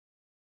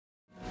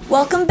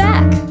Welcome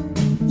back!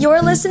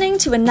 You're listening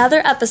to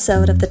another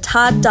episode of The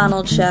Todd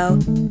Donald Show,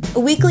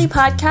 a weekly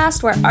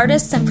podcast where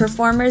artists and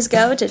performers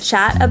go to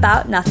chat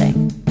about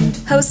nothing.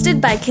 Hosted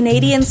by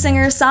Canadian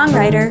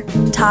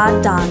singer-songwriter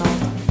Todd Donald.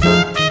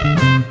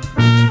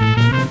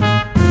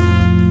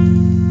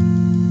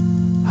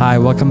 Hi,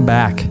 welcome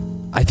back.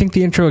 I think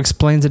the intro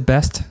explains it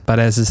best, but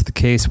as is the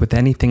case with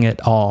anything at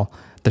all,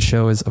 the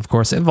show is, of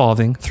course,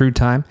 evolving through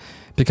time,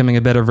 becoming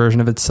a better version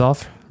of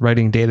itself,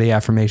 writing daily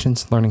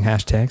affirmations, learning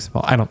hashtags.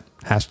 Well, I don't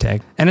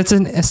hashtag. And it's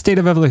a state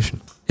of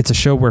evolution. It's a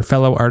show where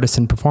fellow artists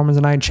and performers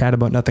and I chat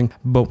about nothing,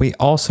 but we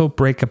also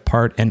break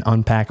apart and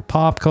unpack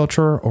pop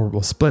culture, or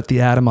we'll split the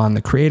atom on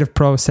the creative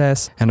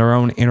process and our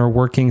own inner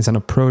workings and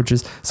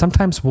approaches.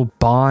 Sometimes we'll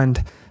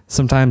bond.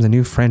 Sometimes a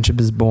new friendship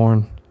is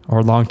born, or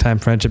a long-time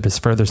friendship is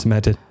further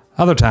cemented.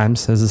 Other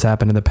times, as has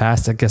happened in the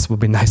past, I guess we'll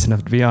be nice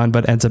enough to be on,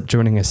 but ends up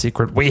joining a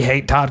secret "We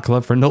Hate Todd"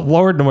 club for no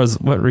Lord knows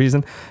what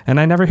reason, and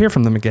I never hear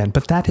from them again.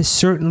 But that is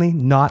certainly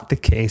not the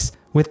case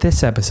with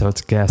this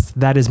episode's guest.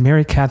 That is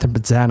Mary Catherine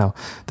Pizzano,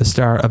 the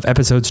star of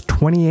episodes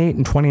 28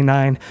 and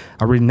 29,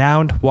 a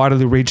renowned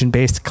Waterloo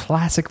region-based,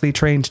 classically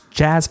trained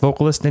jazz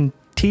vocalist and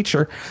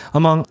teacher.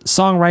 Among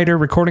songwriter,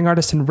 recording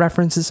artist, and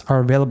references are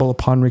available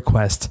upon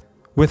request.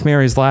 With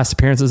Mary's last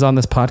appearances on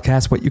this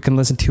podcast, what you can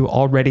listen to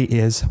already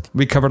is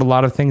we covered a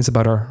lot of things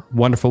about our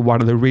wonderful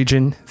Waterloo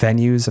region,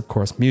 venues, of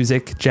course,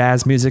 music,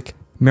 jazz music,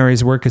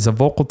 Mary's work as a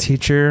vocal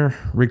teacher,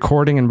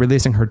 recording and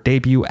releasing her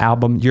debut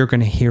album, You're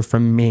Gonna Hear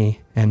From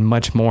Me, and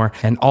much more.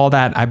 And all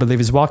that, I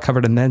believe, is well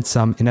covered and then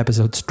some in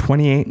episodes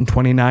 28 and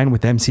 29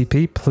 with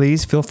MCP.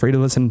 Please feel free to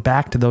listen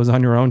back to those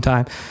on your own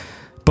time.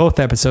 Both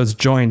episodes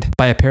joined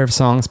by a pair of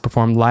songs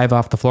performed live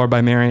off the floor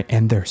by Mary,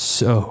 and they're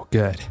so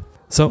good.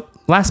 So,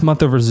 last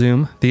month over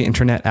Zoom, the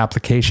internet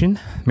application,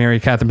 Mary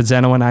Catherine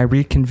Pizzano and I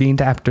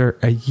reconvened after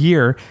a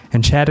year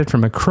and chatted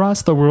from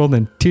across the world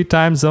in 2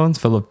 time zones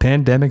full of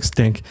pandemic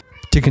stink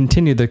to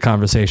continue the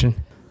conversation.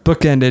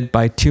 Bookended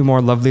by 2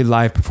 more lovely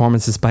live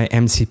performances by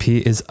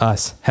MCP is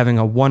us having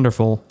a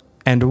wonderful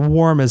and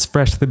warm as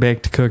freshly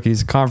baked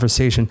cookies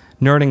conversation,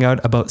 nerding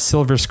out about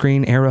silver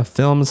screen era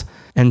films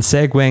and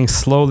segueing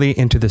slowly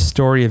into the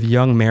story of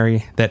young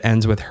Mary that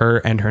ends with her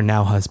and her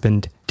now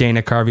husband,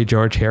 Dana Carvey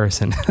George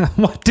Harrison.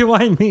 What do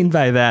I mean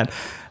by that?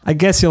 I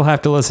guess you'll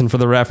have to listen for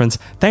the reference.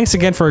 Thanks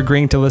again for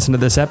agreeing to listen to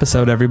this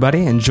episode,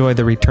 everybody. Enjoy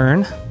the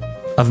return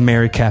of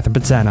Mary Catherine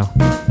Pizzano.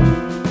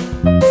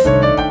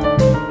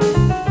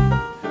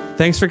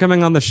 Thanks for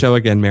coming on the show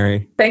again,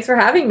 Mary. Thanks for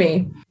having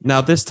me.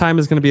 Now, this time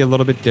is going to be a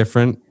little bit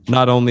different.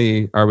 Not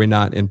only are we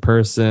not in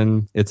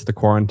person, it's the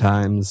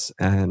quarantines.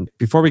 And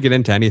before we get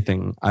into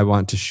anything, I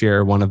want to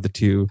share one of the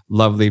 2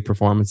 lovely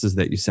performances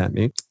that you sent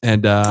me.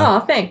 And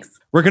thanks.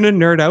 We're going to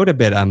nerd out a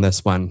bit on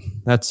this one.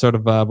 That's sort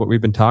of what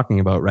we've been talking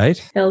about, right?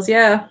 Hells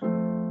yeah.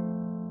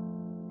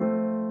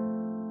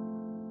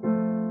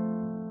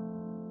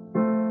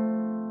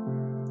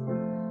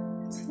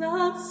 It's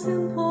not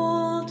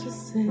simple to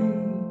say.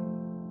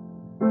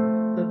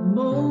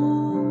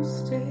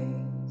 Most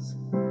days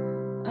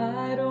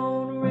I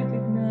don't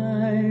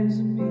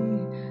recognize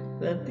me,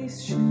 that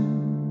these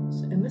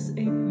shoes and this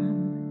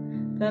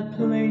apron, that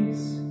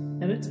place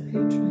and its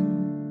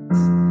patrons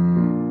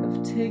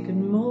have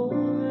taken more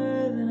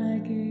than I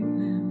gave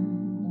them.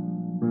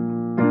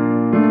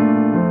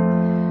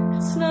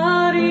 It's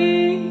not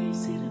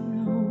easy to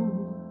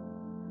know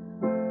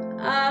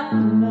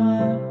I'm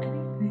not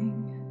anything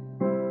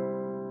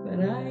that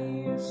I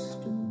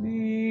used to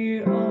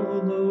be,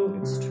 although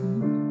it's true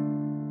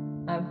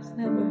I'm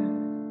clever,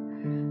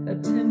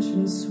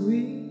 attention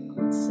sweet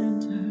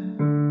center.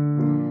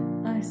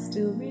 I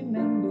still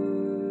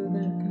remember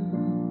that girl.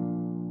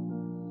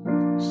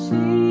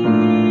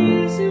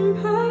 She's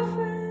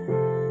imperfect,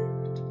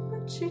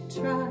 but she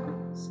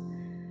tries.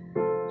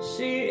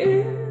 She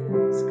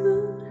is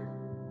good,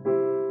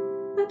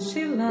 but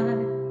she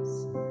lies.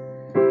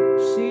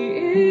 She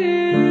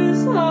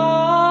is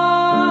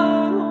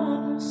hard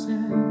on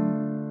herself.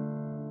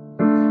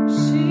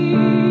 She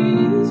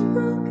is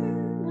broken.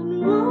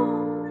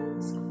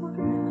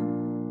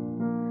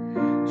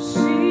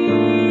 She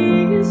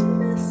is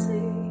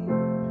messy,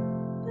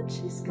 but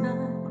she's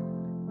kind.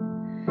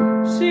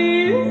 She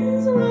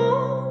is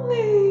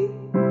lonely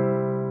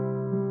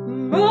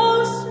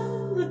most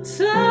of the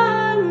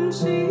time.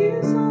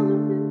 She's all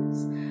of this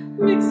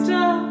mixed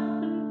up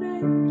and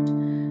baked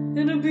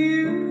in a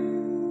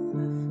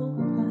beautiful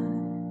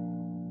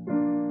pie.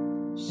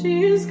 She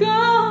is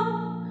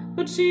gone,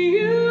 but she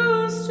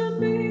used to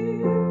be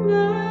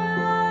mine.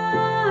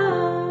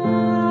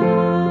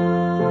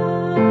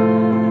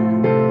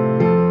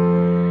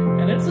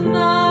 It's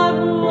not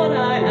what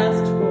I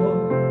asked for.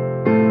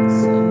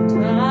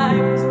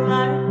 Sometimes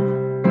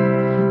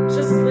life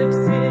just slips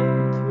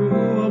in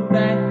through a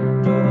back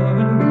door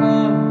and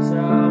carves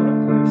out a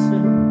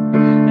person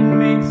and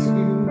makes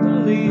you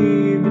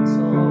believe it's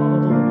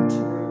all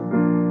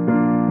true.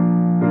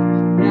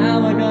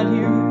 Now I got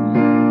you,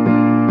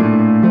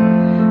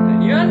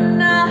 and you're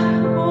not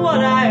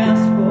what I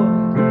asked for.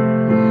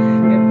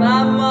 If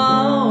I'm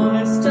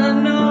honest, I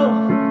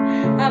know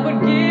I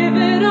would give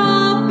it all.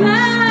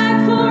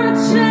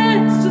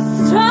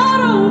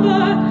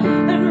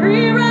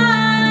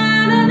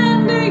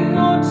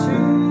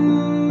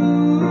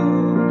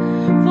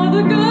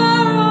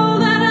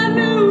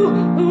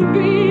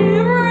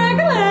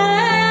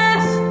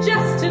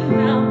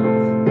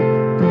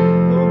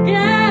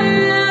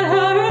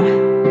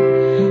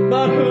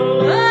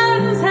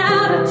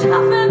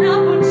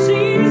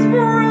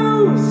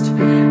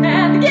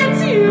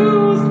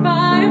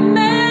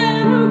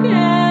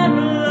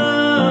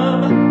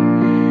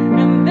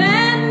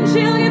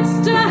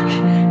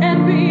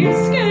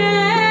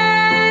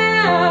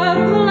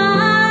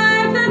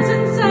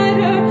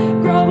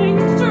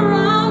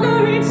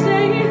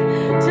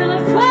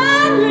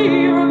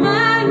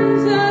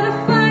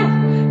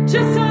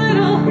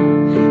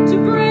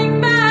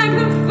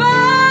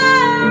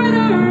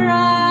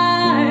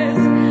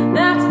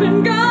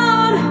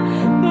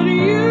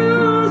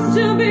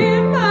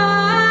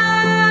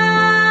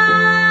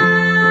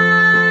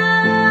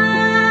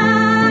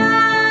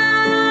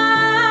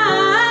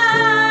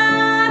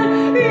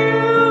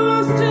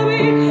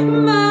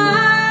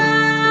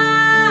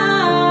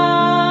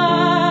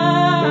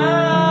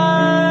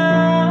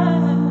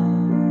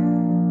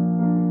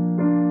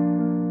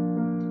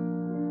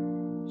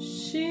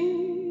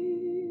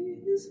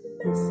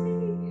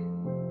 messy,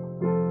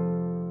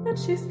 but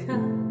she's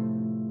kind.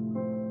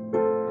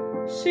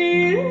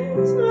 She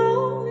is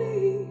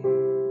lonely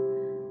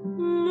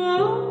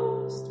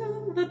most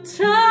of the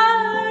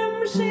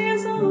time. She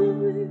is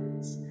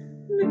always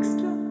mixed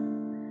up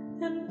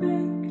and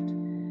baked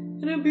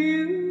in a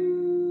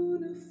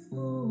beautiful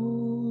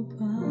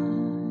pie.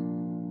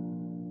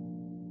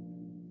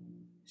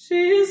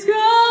 She is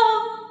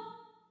gone,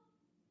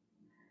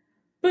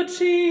 but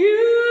she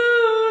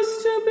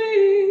used to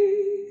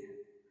be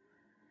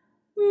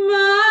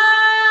mine.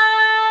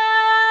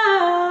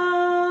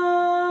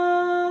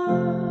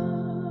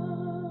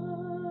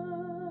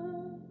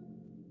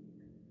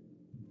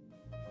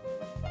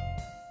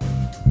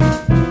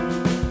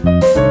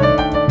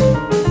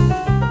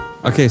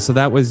 Okay, so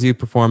that was you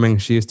performing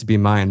She Used to Be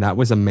Mine. That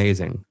was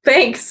amazing.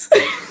 Thanks.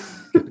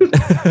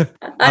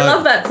 I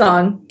love that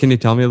song. Can you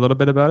tell me a little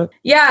bit about it?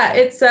 Yeah,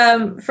 it's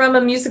from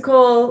a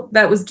musical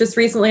that was just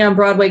recently on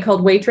Broadway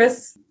called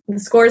Waitress. The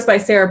score is by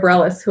Sarah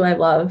Bareilles, who I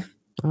love.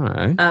 All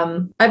right.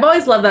 I've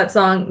always loved that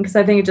song because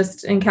I think it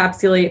just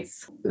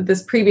encapsulates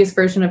this previous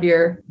version of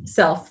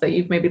yourself that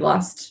you've maybe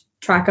lost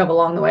track of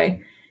along the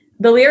way.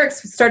 The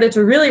lyrics started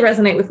to really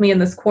resonate with me in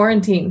this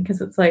quarantine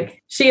because it's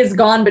like, she is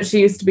gone, but she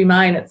used to be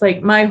mine. It's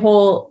like my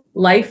whole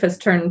life has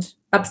turned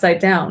upside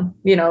down,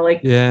 you know,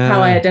 like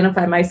how I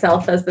identify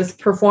myself as this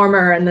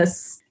performer and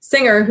this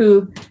singer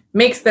who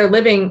makes their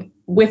living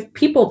with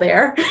people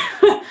there.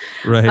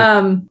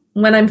 Right.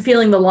 When I'm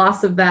feeling the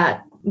loss of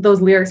that,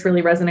 those lyrics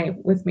really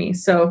resonate with me.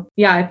 So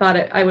yeah, I thought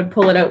I would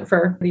pull it out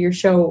for your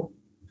show.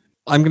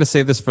 I'm going to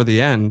save this for the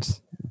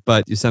end,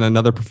 but you sent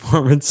another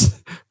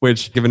performance,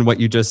 which given what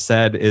you just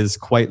said is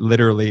quite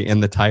literally in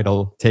the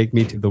title, Take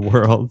Me to the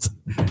World.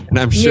 And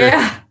I'm sure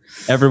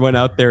everyone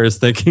out there is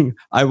thinking,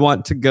 I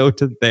want to go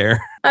to there.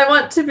 I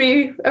want to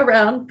be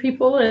around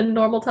people in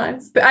normal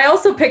times. But I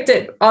also picked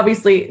it,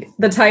 obviously,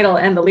 the title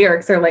and the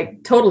lyrics are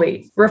like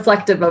totally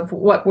reflective of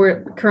what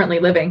we're currently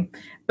living.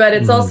 But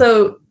it's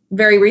also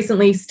very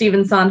recently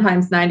Stephen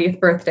Sondheim's 90th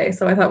birthday.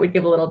 So I thought we'd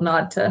give a little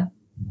nod to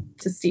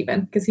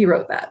Stephen because he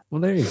wrote that.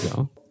 Well, there you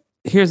go.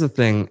 Here's the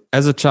thing.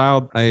 As a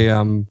child, I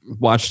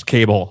watched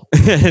cable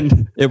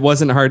and it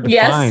wasn't hard to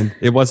find.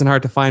 It wasn't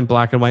hard to find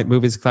black and white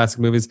movies, classic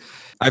movies.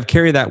 I've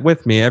carried that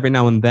with me every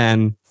now and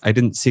then. I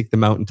didn't seek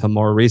them out until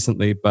more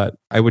recently, but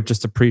I would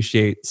just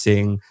appreciate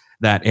seeing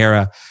that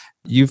era.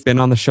 You've been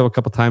on the show a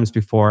couple times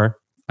before.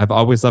 I've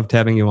always loved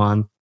having you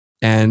on.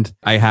 And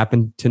I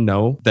happen to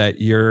know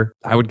that you're,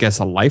 I would guess,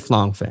 a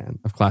lifelong fan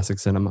of classic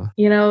cinema.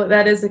 You know,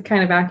 that is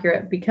kind of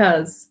accurate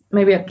because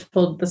maybe I've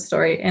told the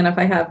story. And if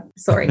I have,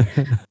 sorry.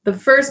 The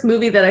first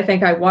movie that I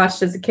think I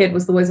watched as a kid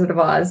was The Wizard of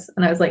Oz.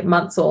 And I was like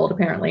months old,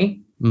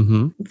 apparently.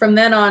 Mm-hmm. From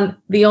then on,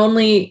 the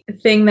only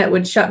thing that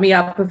would shut me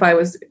up if I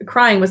was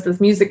crying was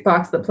this music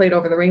box that played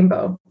Over the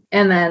Rainbow.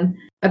 And then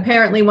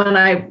apparently when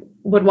I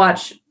would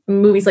watch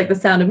movies like The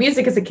Sound of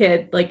Music as a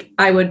kid, like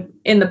I would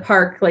in the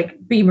park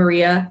like be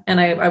Maria and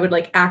I would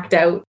like act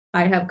out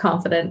I have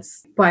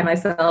confidence by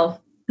myself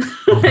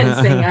and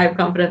sing I have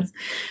confidence.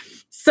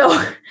 So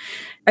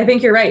I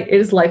think you're right, it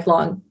is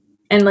lifelong.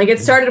 And like it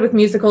started with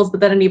musicals,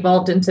 but then it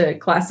evolved into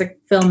classic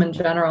film in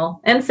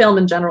general and film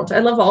in general. I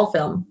love all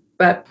film,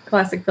 but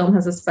classic film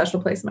has a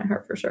special place in my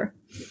heart for sure.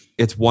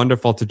 It's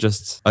wonderful to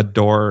just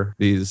adore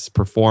these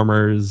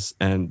performers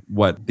and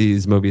what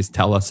these movies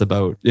tell us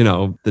about, you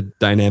know, the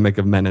dynamic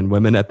of men and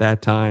women at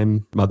that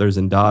time, mothers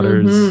and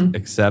daughters,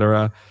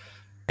 etc.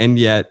 And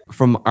yet,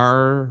 from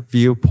our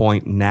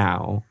viewpoint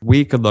now,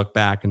 we could look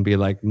back and be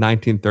like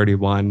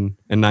 1931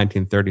 and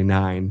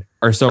 1939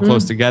 are so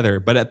close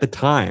together. But at the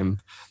time,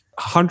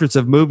 hundreds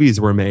of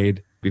movies were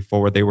made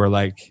before they were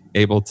like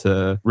able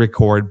to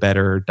record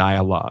better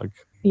dialogue.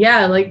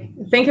 Yeah, like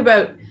think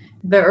about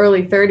the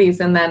early 30s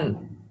and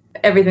then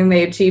everything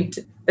they achieved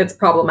that's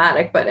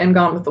problematic, but in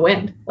Gone with the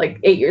Wind, like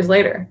 8 years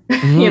later,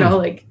 you know,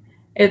 like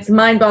it's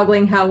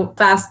mind-boggling how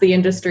fast the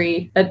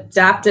industry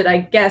adapted,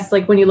 I guess,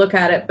 like when you look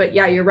at it. But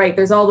yeah, you're right.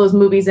 There's all those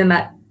movies in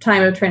that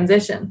time of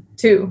transition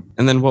too.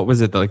 And then what was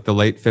it, like the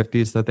late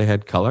 50s that they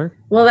had color?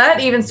 Well,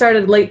 that even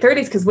started late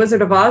 30s because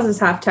Wizard of Oz is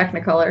half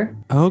Technicolor.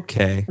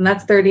 Okay. And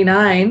that's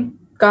 39.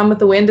 Gone with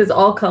the Wind is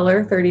all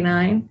color,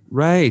 39.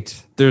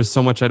 Right. There's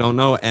so much I don't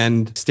know.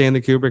 And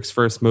Stanley Kubrick's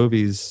first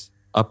movies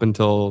up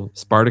until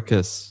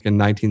Spartacus in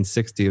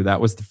 1960, that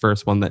was the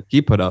first one that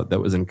he put out that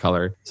was in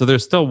color. So there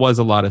still was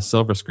a lot of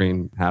silver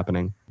screen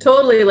happening.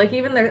 Totally. Like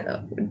even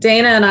there,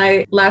 Dana and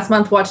I last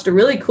month watched a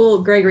really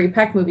cool Gregory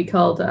Peck movie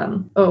called,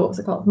 what was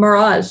it called?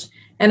 Mirage.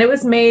 And it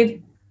was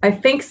made, I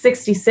think,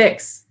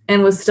 66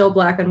 and was still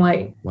black and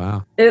white.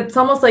 Wow. It's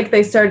almost like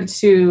they started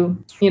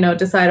to, you know,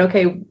 decide,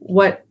 okay,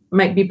 what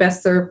might be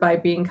best served by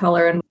being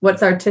color and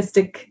what's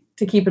artistic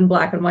to keep in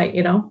black and white,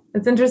 you know?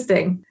 It's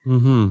interesting.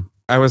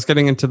 I was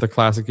getting into the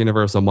classic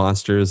Universal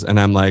monsters and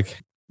I'm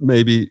like,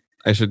 maybe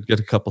I should get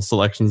a couple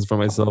selections for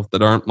myself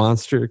that aren't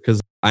monster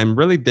because I'm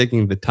really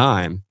digging the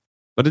time,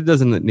 but it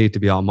doesn't need to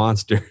be all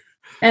monster.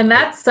 And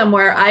that's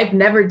somewhere I've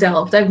never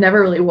delved. I've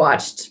never really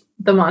watched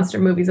the monster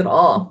movies at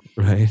all.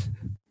 Right.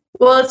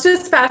 Well, it's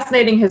just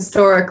fascinating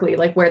historically,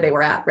 like where they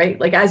were at, right?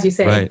 Like, as you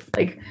say, Right.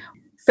 like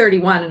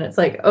 31, and it's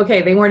like,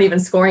 okay, they weren't even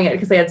scoring it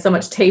because they had so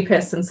much tape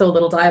hiss and so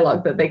little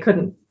dialogue that they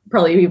couldn't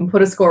probably even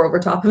put a score over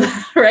top of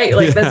that, right?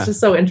 Like, that's just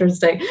so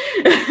interesting.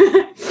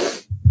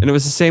 And it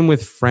was the same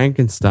with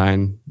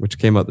Frankenstein, which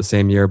came out the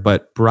same year,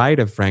 but Bride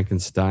of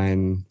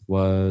Frankenstein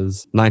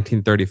was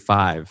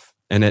 1935.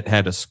 And it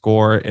had a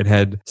score, it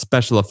had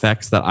special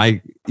effects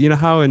that you know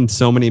how in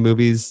so many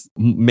movies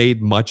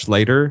made much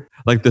later,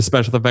 like the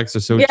special effects are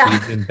so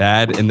cheap and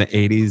bad in the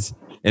 80s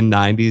and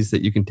 90s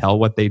that you can tell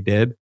what they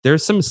did.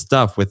 There's some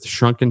stuff with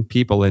shrunken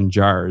people in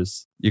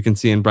jars you can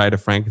see in Bride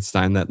of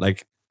Frankenstein that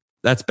like,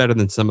 that's better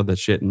than some of the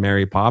shit in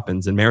Mary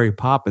Poppins. And Mary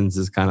Poppins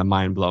is kind of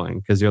mind blowing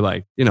because you're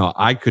like, you know,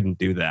 I couldn't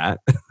do that.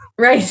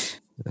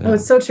 Right. Oh,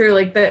 it's so true.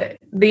 Like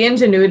the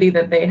ingenuity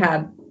that they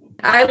had.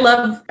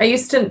 I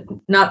used to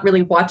not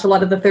really watch a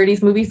lot of the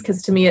 30s movies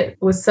because to me it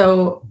was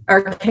so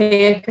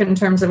archaic in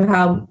terms of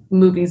how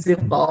movies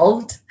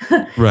evolved.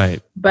 Right.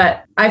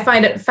 But I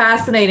find it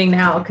fascinating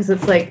now because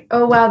it's like,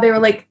 oh, wow, they were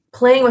like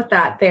playing with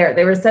that there.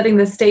 They were setting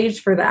the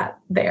stage for that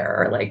there.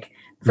 Or like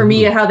for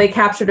me, how they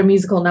captured a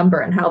musical number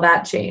and how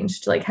that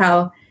changed, like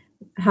how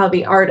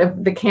the art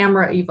of the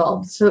camera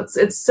evolved. So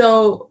it's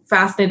so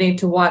fascinating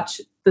to watch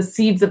the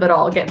seeds of it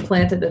all get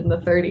planted in the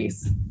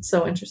 30s.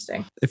 So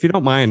interesting. If you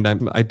don't mind,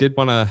 I did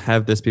want to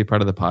have this be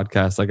part of the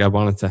podcast. Like I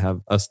wanted to have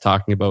us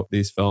talking about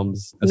these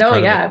films. We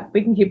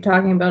can keep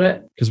talking about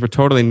it. Because we're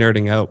totally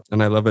nerding out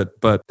and I love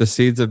it. But the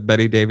seeds of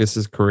Bette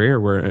Davis's career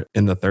were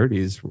in the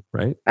 30s,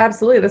 right?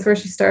 Absolutely. That's where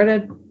she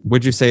started.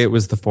 Would you say it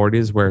was the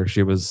 40s where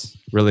she was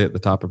really at the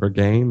top of her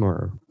game,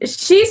 or?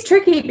 She's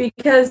tricky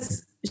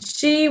because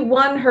she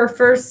won her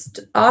first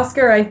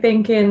Oscar, I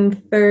think, in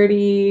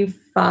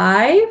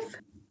 35.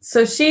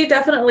 So she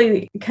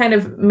definitely kind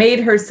of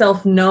made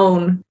herself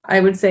known, I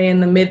would say, in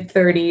the mid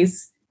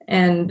 30s.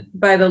 And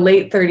by the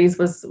late 30s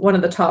was one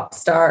of the top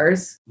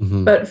stars.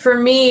 Mm-hmm. But for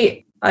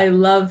me, I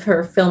love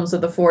her films of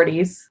the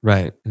 40s.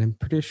 Right. And I'm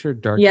pretty sure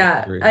Dark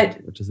Victory,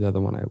 which is the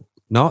other one.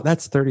 No,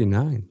 that's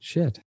 39.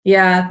 Shit.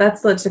 Yeah,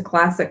 that's such a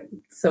classic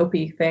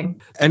soapy thing.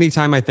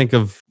 Anytime I think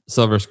of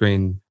Silver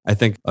Screen, I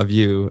think of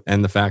you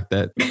and the fact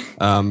that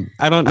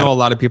I don't know a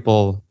lot of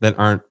people that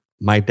aren't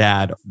my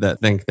dad that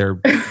think they're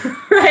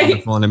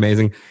wonderful and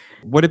amazing.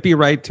 Would it be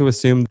right to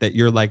assume that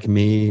you're like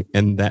me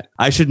and that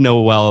I should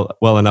know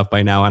well enough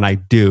by now, and I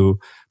do?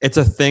 It's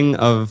a thing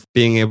of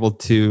being able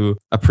to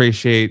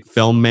appreciate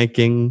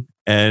filmmaking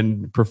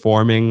and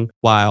performing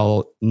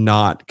while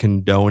not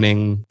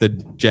condoning the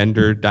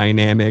gender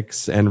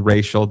dynamics and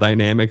racial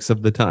dynamics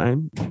of the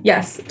time.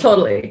 Yes,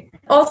 totally.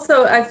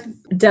 Also,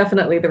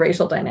 definitely the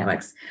racial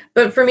dynamics.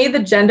 But for me, the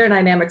gender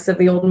dynamics of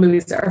the old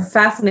movies are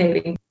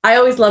fascinating. I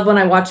always love when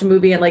I watch a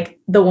movie and like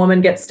the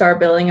woman gets star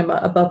billing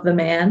above the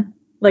man.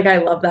 Like I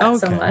love that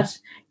so much.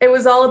 It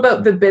was all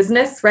about the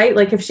business, right?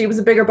 Like if she was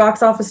a bigger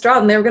box office draw,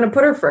 then they were going to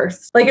put her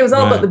first. Like it was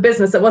all about the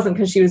business. It wasn't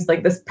because she was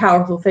like this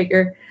powerful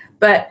figure.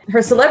 But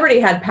her celebrity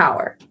had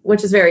power,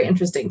 which is very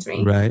interesting to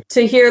me. Right.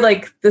 To hear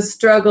like the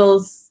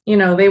struggles, you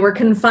know, they were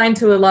confined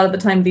to a lot of the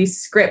time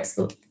these scripts,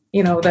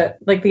 you know, that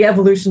like the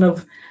evolution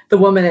of the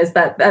woman is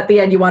that at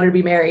the end you want her to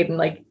be married and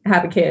like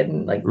have a kid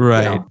and like,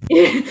 right.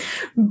 You know.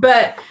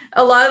 But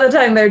a lot of the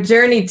time their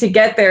journey to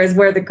get there is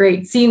where the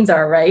great scenes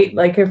are, right?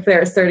 Like if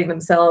they're asserting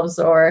themselves,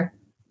 or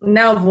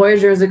now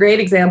Voyager is a great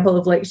example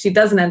of like, she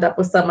doesn't end up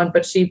with someone,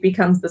 but she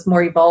becomes this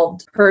more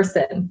evolved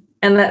person.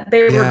 And that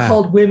they were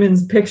called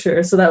women's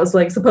pictures. So that was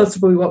like supposed to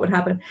be what would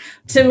happen.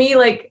 To me,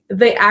 like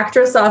the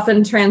actress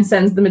often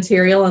transcends the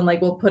material and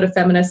like will put a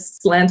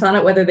feminist slant on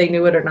it, whether they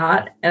knew it or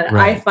not. And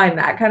I find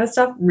that kind of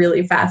stuff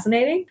really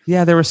fascinating.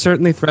 Yeah, there were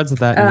certainly threads of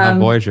that in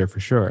Voyager for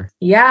sure.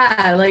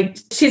 Yeah, like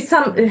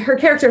her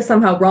character is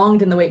somehow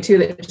wronged in the way too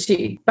that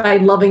she, by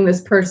loving this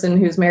person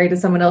who's married to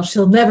someone else,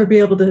 she'll never be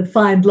able to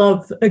find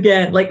love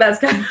again. Like that's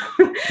kind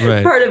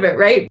of part of it,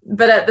 right?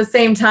 But at the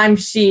same time,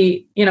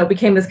 she, you know,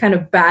 became this kind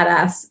of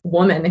badass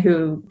woman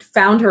who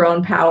found her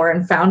own power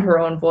and found her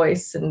own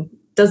voice and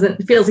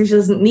feels like she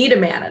doesn't need a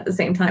man at the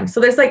same time. So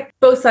there's like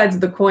both sides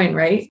of the coin,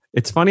 right?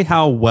 It's funny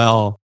how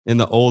well in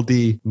the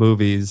oldie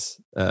movies,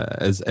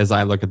 as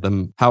I look at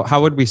them,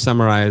 how would we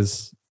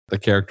summarize the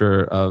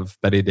character of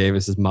Bette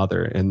Davis's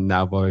mother in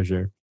Now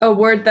Voyager? A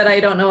word that I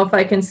don't know if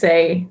I can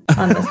say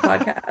on this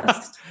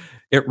podcast.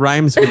 It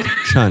rhymes with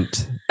chunt.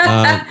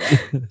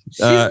 She's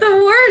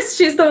the worst.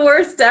 She's the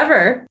worst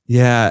ever.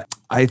 Yeah.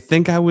 I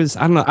think I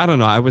don't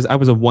know. I was a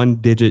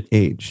 1-digit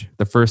age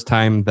the first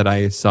time that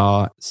I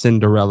saw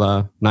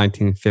Cinderella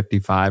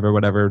 1955 or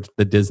whatever,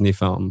 the Disney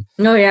film.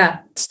 Oh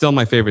yeah. It's still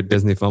my favorite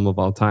Disney film of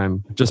all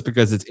time, just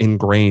because it's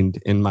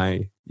ingrained in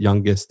my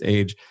youngest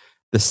age.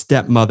 The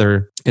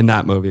stepmother in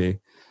that movie,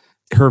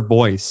 her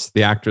voice,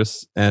 the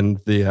actress, and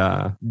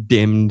the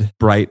dimmed,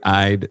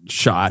 bright-eyed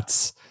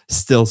shots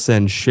still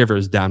send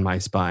shivers down my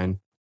spine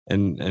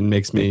and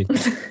makes me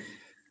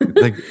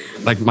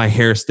like my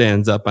hair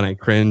stands up and I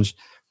cringe.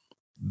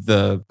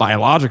 The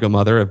biological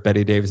mother of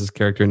Bette Davis's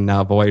character in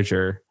Now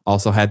Voyager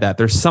also had that.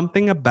 There's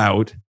something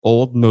about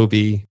old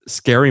movie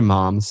scary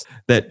moms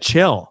that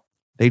chill.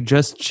 They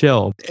just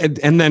chill.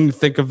 And then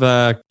think of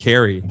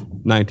Carrie,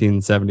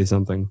 1970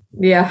 something.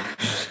 Yeah.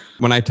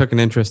 When I took an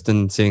interest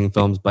in seeing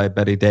films by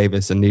Bette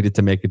Davis and needed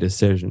to make a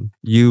decision,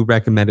 you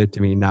recommended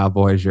to me Now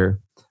Voyager.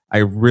 I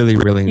really,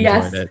 really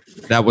enjoyed it.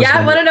 That was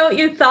I want to know what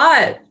you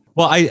thought.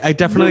 Well, I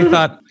definitely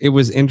thought it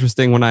was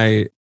interesting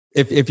when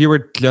if you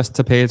were just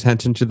to pay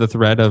attention to the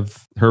thread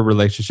of her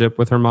relationship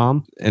with her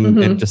mom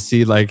and just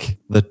see like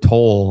the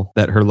toll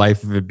that her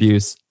life of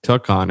abuse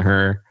took on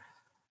her.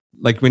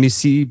 Like when you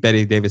see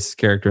Bette Davis'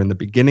 character in the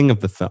beginning of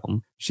the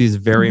film, she's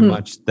very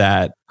much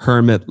that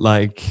hermit,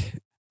 like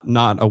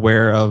not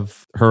aware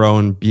of her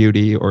own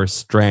beauty or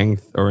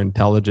strength or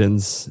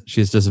intelligence.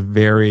 She's just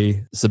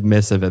very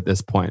submissive at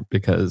this point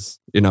because,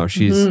 you know,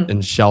 she's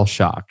in shell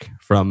shock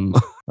from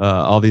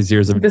all these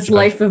years of this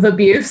life of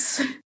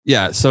abuse.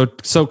 Yeah, so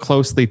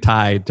closely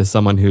tied to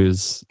someone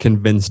who's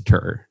convinced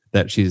her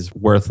that she's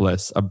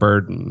worthless, a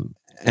burden.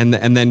 And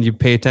then you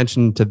pay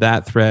attention to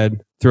that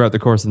thread throughout the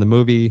course of the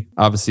movie.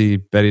 Obviously,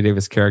 Bette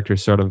Davis' character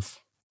sort of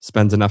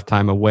spends enough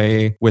time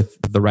away with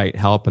the right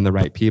help and the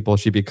right people.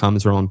 She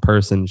becomes her own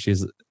person.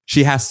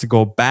 She has to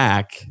go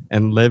back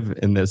and live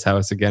in this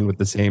house again with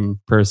the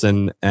same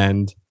person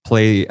and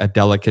play a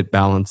delicate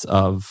balance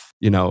of,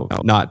 you know,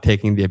 not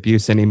taking the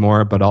abuse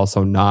anymore, but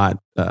also not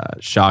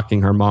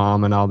shocking her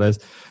mom and all this.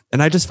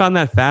 And I just found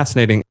that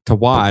fascinating to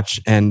watch.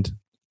 And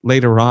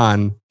later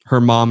on, her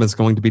mom is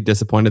going to be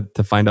disappointed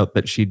to find out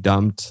that she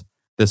dumped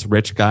this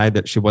rich guy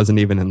that she wasn't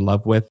even in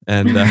love with.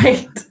 And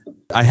Right.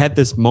 I had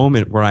this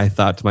moment where I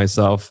thought to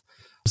myself,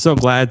 I'm so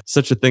glad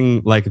such a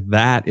thing like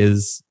that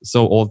is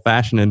so old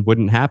fashioned and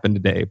wouldn't happen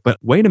today. But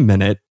wait a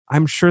minute,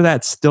 I'm sure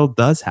that still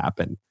does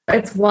happen.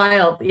 It's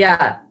wild.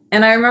 Yeah.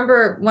 And I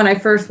remember when I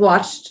first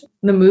watched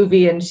the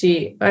movie and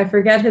I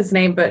forget his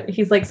name, but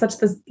he's like such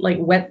this like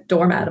wet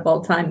doormat of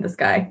all time, this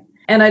guy.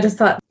 And I just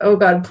thought, oh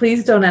God,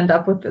 please don't end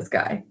up with this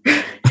guy.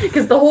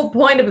 Because the whole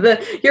point of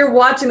you're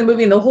watching the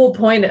movie and the whole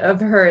point of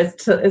her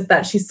is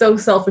that she's so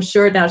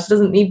self-assured now. She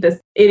doesn't need this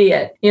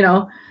idiot, you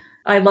know?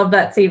 I love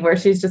that scene where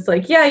she's just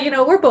like, yeah, you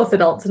know, we're both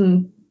adults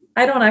and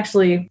I don't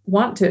actually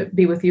want to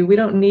be with you. We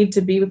don't need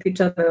to be with each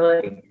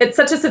other. Like, it's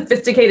such a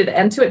sophisticated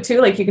end to it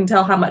too. Like you can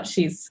tell how much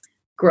she's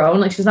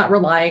grown. Like she's not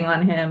relying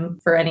on him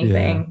for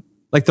anything. Yeah.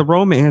 Like the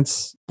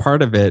romance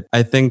part of it,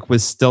 I think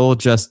was still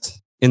just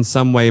in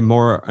some way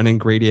more an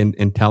ingredient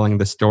in telling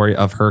the story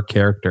of her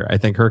character. I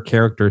think her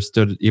character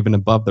stood even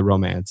above the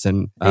romance.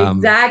 And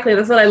exactly.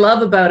 That's what I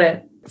love about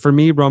it. For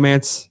me,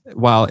 romance,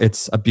 while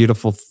it's a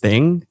beautiful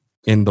thing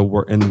in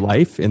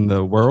life, in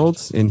the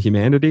world, in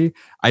humanity,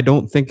 I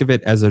don't think of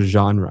it as a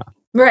genre.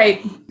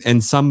 Right.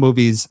 And some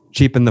movies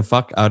cheapen the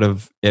fuck out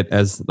of it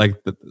as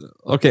like,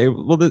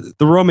 the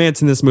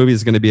romance in this movie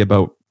is going to be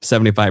about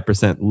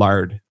 75%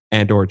 lard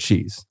and or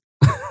cheese.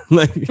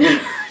 Like,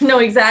 no,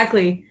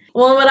 exactly.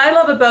 Well, what I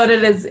love about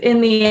it is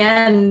in the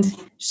end,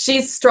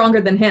 she's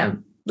stronger than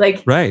him.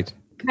 Like, right.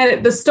 Kind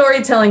of the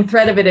storytelling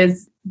thread of it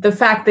is the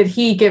fact that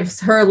he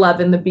gives her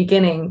love in the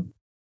beginning.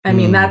 I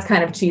mean, that's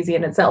kind of cheesy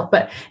in itself,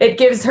 but it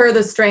gives her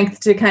the strength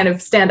to kind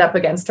of stand up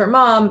against her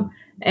mom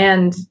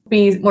and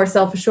be more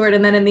self-assured.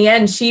 And then in the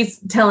end, she's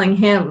telling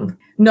him,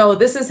 no,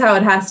 this is how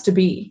it has to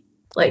be.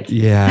 Like,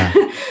 yeah,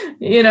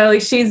 you know,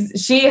 like she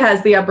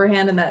has the upper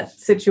hand in that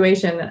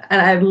situation. And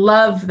I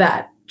love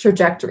that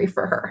trajectory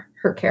for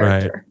her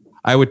character. Right.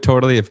 I would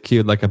totally have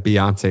cued like a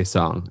Beyonce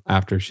song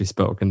after she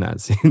spoke in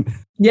that scene.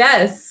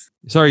 Yes.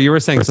 Sorry, you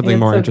were saying something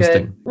more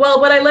interesting. Good. Well,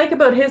 what I like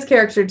about his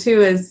character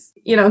too is,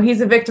 you know,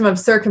 he's a victim of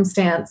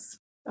circumstance,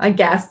 I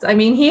guess. I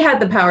mean, he had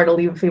the power to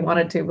leave if he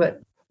wanted to,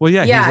 but well,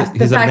 yeah,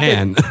 he's a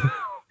man.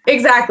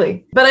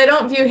 Exactly. But I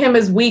don't view him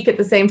as weak at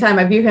the same time.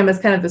 I view him as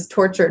kind of this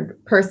tortured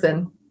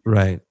person.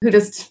 Right. Who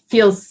just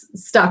feels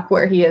stuck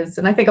where he is.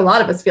 And I think a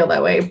lot of us feel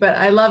that way. But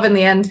I love in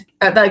the end,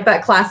 like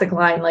that classic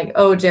line, like,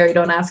 oh, Jerry,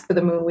 don't ask for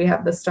the moon. We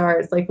have the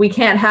stars. Like, we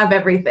can't have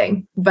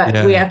everything,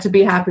 but we have to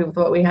be happy with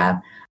what we have.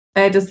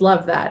 I just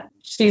love that.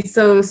 She's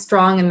so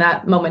strong in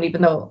that moment,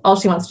 even though all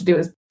she wants to do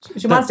is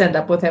she wants to end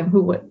up with him,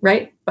 who would,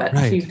 right? But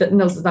she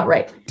knows it's not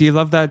right. Do you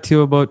love that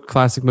too about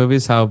classic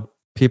movies? How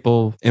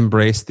people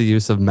embrace the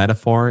use of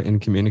metaphor in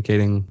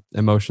communicating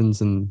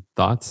emotions and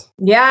thoughts?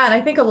 Yeah, and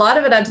I think a lot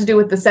of it had to do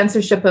with the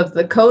censorship of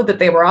the code that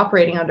they were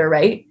operating under,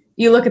 right?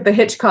 You look at the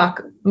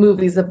Hitchcock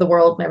movies of the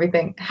world and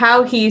everything,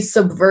 how he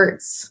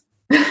subverts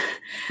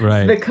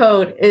the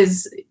code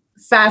is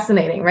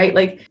fascinating, right?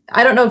 Like,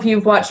 I don't know if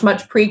you've watched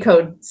much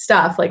pre-code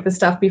stuff, like the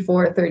stuff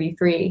before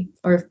 33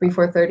 or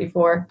before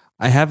 34.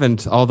 I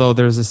haven't, although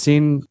there's a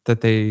scene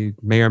that they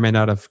may or may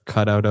not have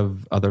cut out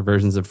of other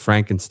versions of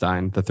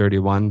Frankenstein, the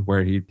 31,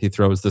 where he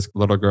throws this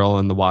little girl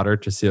in the water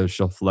to see if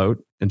she'll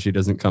float and she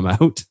doesn't come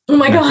out. Oh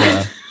my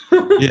God.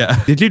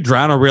 Yeah. Did you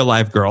drown a real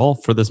life girl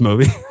for this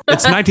movie?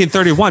 It's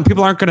 1931.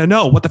 People aren't going to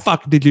know. What the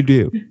fuck did you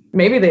do?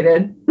 Maybe they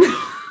did.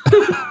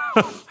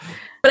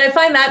 But I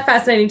find that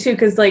fascinating too,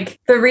 because like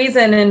the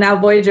reason in Now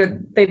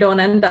Voyager they don't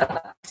end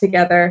up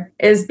together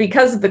is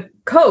because of the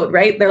code,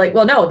 right? They're like,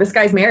 well, no, this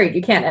guy's married.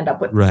 You can't end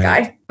up with this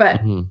guy.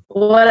 But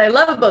what I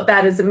love about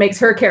that is it makes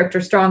her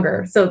character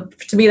stronger. So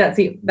to me,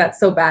 that's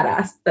so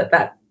badass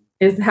that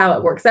is how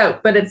it works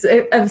out. But it's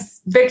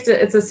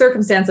a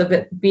circumstance of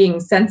it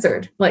being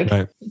censored. Like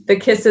the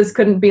kisses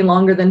couldn't be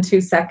longer than 2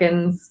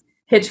 seconds.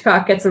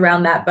 Hitchcock gets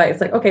around that by it's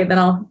like, okay, then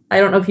I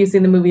don't know if you've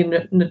seen the movie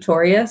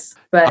Notorious,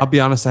 but I'll be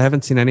honest, I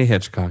haven't seen any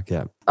Hitchcock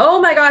yet. Oh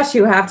my gosh,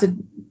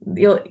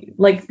 you'll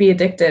like be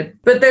addicted.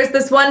 But there's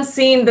this one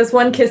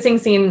kissing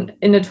scene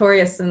in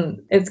Notorious,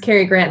 and it's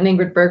Cary Grant and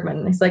Ingrid Bergman.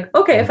 And he's like,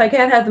 okay, if I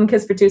can't have them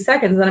kiss for 2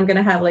 seconds, then I'm going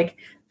to have like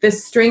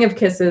this string of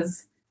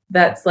kisses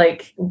that's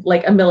like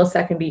a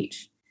millisecond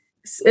each.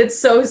 It's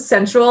so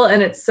sensual,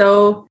 and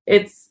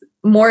it's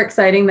more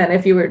exciting than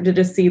if you were to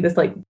just see this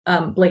like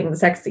blatant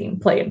sex scene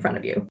play in front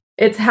of you.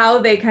 It's how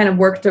they kind of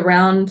worked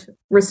around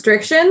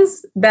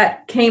restrictions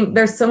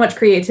there's so much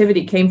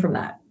creativity came from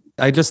that.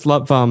 I just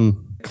love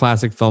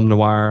classic film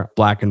noir,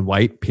 black and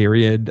white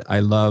period. I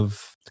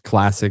love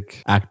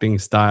classic acting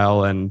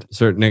style and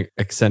certain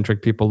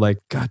eccentric people like,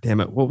 God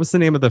damn it, what was the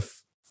name of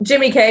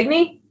Jimmy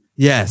Cagney?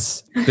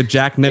 Yes, the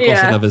Jack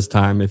Nicholson of his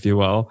time, if you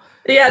will.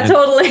 Yeah, and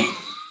totally.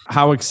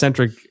 How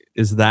eccentric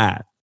is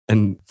that?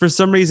 And for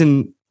some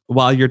reason,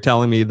 while you're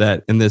telling me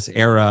that in this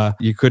era,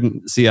 you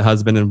couldn't see a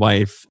husband and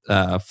wife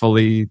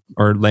fully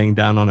or laying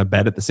down on a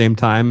bed at the same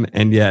time.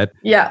 And yet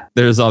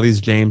there's all these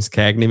James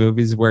Cagney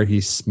movies where he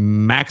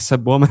smacks a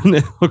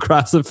woman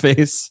across the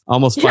face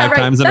almost 5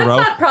 times in a row.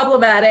 That's not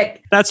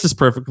problematic. That's just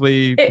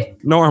perfectly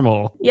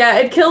normal. Yeah,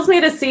 it kills me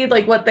to see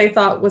like what they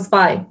thought was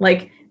fine.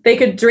 Like they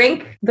could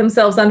drink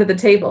themselves under the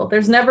table.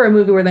 There's never a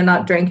movie where they're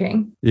not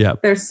drinking. Yeah.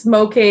 They're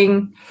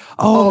smoking.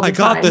 Oh my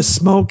God, the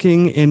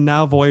smoking in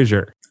Now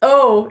Voyager.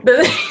 Oh,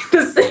 the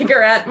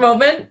cigarette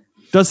moment.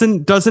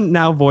 Doesn't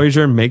Now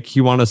Voyager make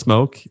you want to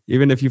smoke,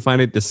 even if you find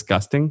it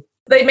disgusting?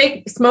 They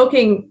make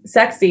smoking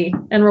sexy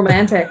and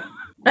romantic.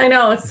 I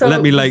know, it's so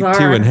Let me bizarre. Light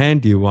 2 and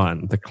hand you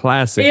one. The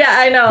classic. Yeah,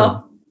 I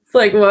know. It's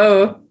like,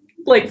 whoa.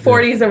 Like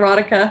 40s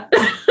erotica.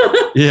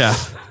 Yeah.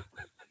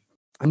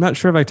 I'm not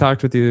sure if I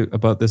talked with you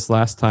about this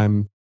last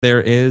time.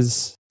 There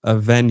is a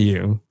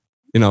venue,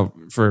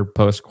 for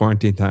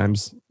post-quarantine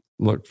times.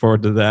 Look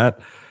forward to that.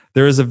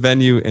 There is a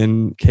venue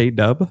in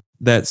K-Dub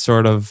that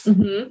sort of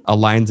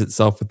aligns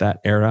itself with that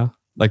era.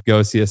 Like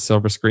go see a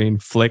silver screen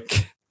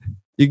flick.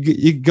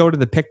 You go to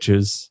the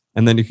pictures,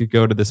 and then you could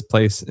go to this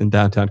place in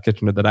downtown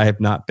Kitchener that I have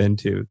not been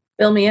to.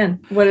 Fill me in.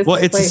 What is Well,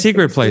 it's a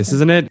secret place,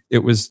 isn't it? It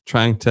was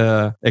trying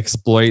to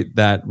exploit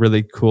that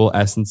really cool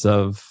essence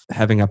of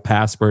having a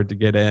password to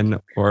get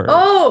in.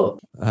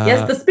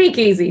 Yes, the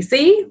speakeasy.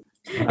 See?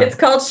 It's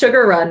called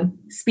Sugar Run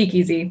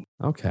Speakeasy.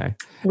 Okay.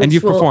 And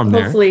you performed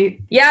there?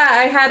 Hopefully. Yeah,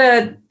 I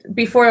had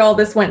before all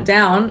this went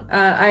down,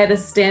 I had a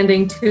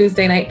standing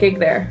Tuesday night gig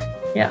there.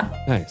 Yeah.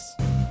 Nice.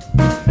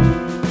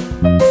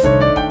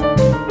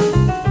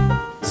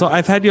 So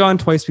I've had you on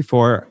twice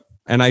before,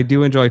 and I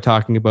do enjoy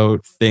talking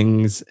about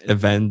things,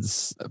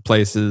 events,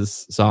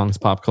 places, songs,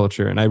 pop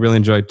culture. And I really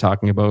enjoyed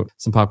talking about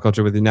some pop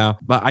culture with you now.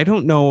 But I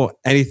don't know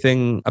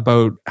anything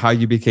about how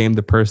you became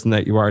the person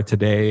that you are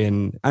today.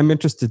 And I'm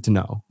interested to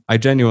know. I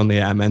genuinely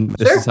am. And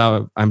this is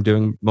how I'm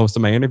doing most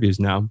of my interviews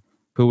now.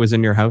 Who was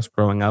in your house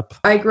growing up?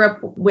 I grew up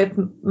with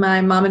my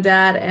mom and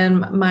dad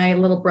and my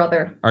little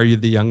brother. Are you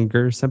the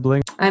younger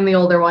sibling? I'm the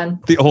older one.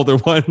 The older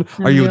one?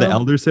 Are you the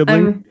elder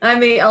sibling?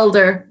 I'm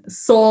the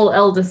sole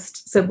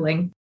eldest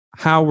sibling.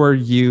 How were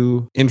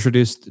you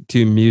introduced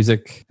to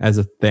music as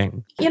a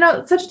thing?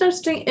 Such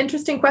an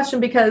interesting question,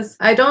 because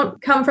I don't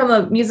come from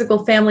a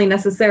musical family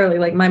necessarily.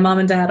 Like my mom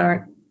and dad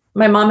aren't.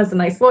 My mom has a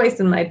nice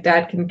voice, and my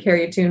dad can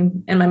carry a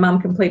tune, and my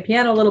mom can play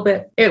piano a little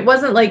bit. It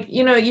wasn't like,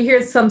 you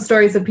hear some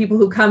stories of people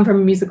who come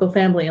from a musical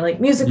family, and like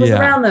music was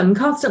around them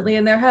constantly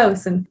in their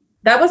house. And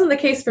that wasn't the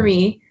case for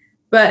me.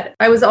 But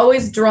I was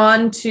always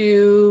drawn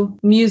to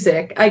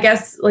music. I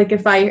guess like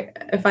if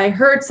I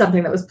heard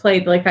something that was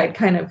played, like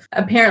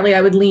apparently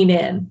I would lean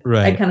in.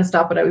 Right. I'd kind of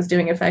stop what I was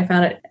doing if I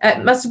found it.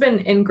 It must have been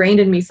ingrained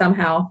in me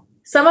somehow.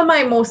 Some of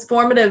my most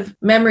formative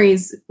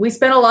memories, we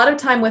spent a lot of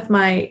time with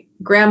my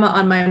grandma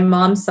on my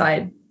mom's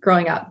side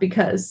growing up,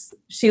 because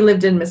she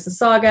lived in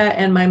Mississauga,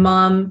 and my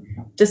mom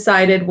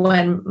decided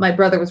when my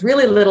brother was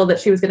really little that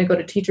she was going to go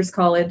to teachers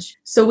college.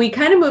 So we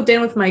kind of moved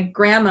in with my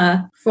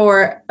grandma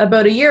for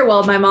about a year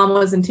while my mom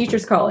was in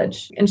teachers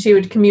college, and she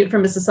would commute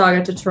from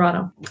Mississauga to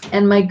Toronto.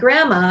 And my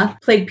grandma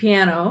played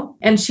piano,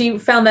 and she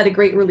found that a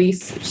great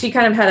release. She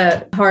kind of had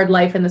a hard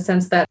life in the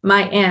sense that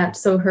my aunt,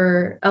 so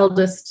her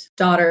eldest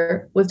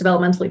daughter, was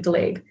developmentally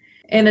delayed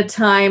in a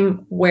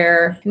time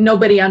where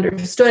nobody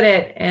understood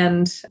it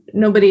and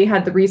nobody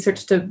had the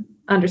research to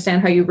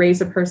understand how you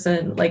raise a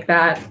person like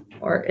that,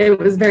 or it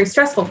was very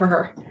stressful for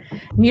her.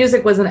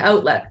 Music was an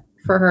outlet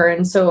for her.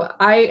 And so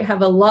I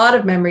have a lot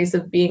of memories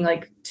of being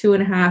like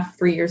 2.5,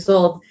 3 years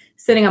old,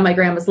 sitting on my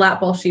grandma's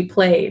lap while she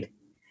played,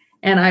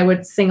 and I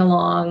would sing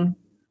along.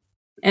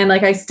 And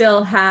like I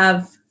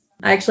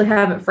actually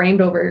have it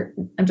framed over,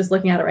 I'm just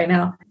looking at it right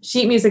now,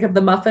 sheet music of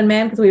the Muffin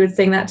Man, because we would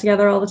sing that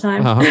together all the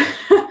time. Uh-huh.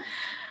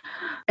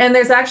 And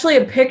there's actually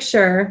a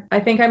picture, I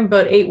think I'm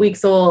about 8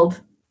 weeks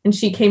old, and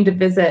she came to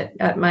visit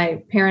at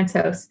my parents'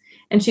 house,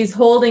 and she's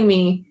holding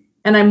me,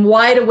 and I'm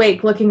wide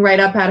awake looking right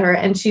up at her,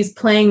 and she's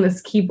playing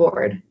this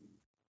keyboard.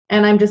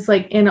 And I'm just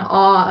like in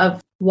awe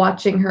of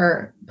watching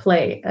her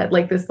play at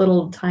like this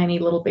little tiny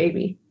little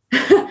baby.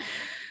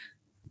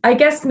 I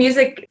guess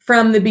music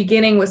from the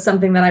beginning was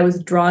something that I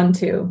was drawn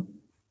to.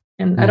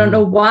 And I don't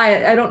know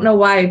why. I don't know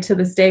why to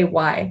this day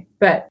why,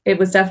 but it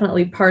was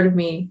definitely part of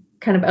me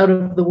kind of out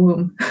of the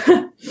womb.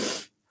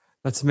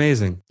 That's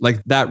amazing.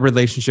 Like that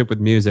relationship with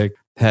music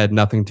had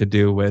nothing to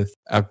do with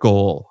a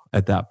goal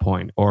at that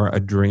point or a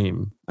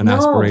dream, an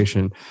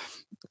aspiration.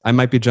 I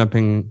might be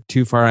jumping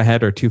too far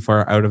ahead or too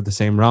far out of the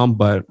same realm,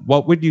 but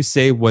what would you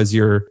say was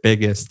your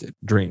biggest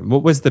dream?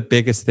 What was the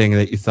biggest thing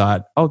that you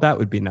thought, oh, that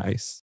would be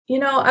nice? You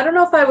know, I don't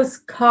know if I was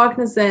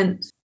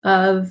cognizant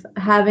of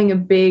having a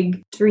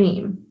big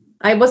dream.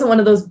 I wasn't one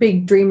of those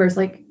big dreamers.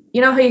 Like,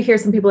 you know how you hear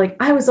some people like,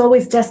 I was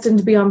always destined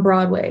to be on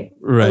Broadway.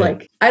 Right.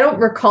 Like, I don't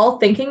recall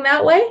thinking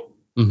that way.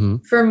 Mm-hmm.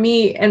 For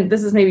me, and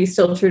this is maybe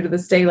still true to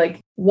this day, like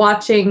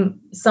watching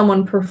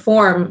someone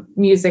perform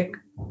music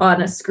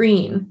on a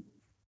screen,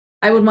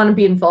 I would want to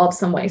be involved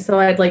some way. So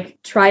I'd like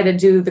try to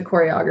do the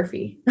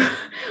choreography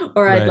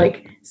or I'd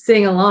like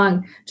sing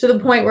along to the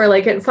point where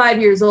like at 5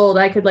 years old,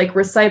 I could like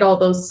recite all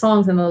those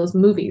songs in those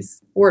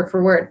movies word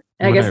for word.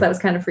 And I guess that was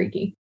kind of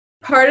freaky.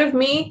 Part of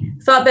me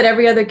thought that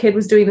every other kid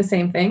was doing the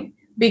same thing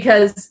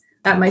because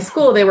at my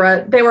school, they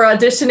were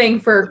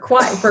auditioning for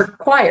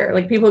choir,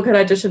 like people could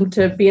audition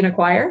to be in a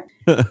choir.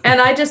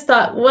 And I just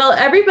thought, well,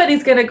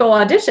 everybody's going to go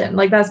audition.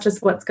 Like, that's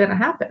just what's going to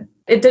happen.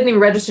 It didn't even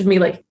register to me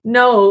like,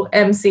 no,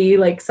 MC,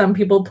 like some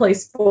people play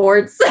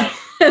sports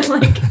and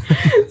like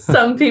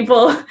some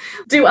people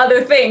do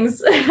other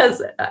things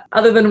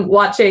other than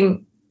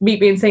watching Meet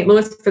Me in St.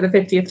 Louis for the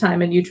 50th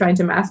time and you trying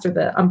to master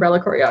the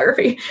umbrella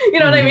choreography. You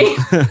know what I mean?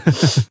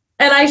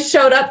 And I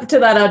showed up to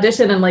that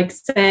audition and like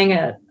sang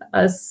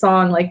a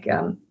song like,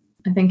 I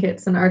think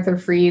it's an Arthur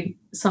Freed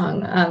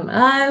song.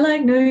 I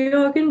like New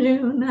York in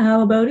June.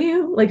 How about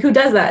you? Like, who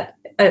does that?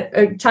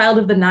 A child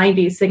of the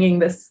 90s singing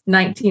this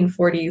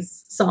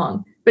 1940s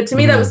song. But to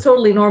me, that was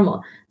totally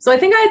normal. So I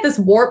think I had this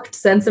warped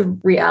sense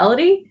of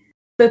reality.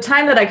 The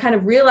time that I kind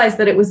of realized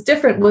that it was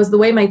different was the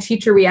way my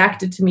teacher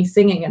reacted to me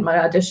singing in my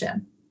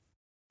audition.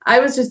 I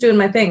was just doing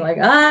my thing, like,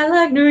 I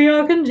like New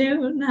York in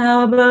June.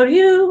 How about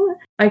you?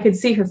 I could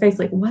see her face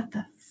like, what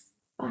the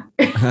fuck?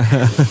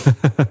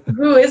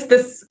 Who is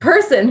this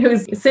person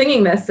who's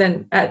singing this?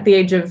 And at the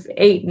age of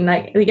 8, and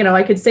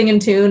I could sing in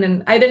tune,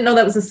 and I didn't know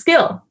that was a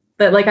skill.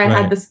 That like I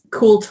had this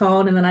cool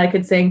tone, and then I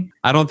could sing.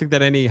 I don't think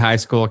that any high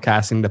school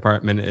casting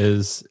department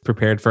is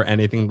prepared for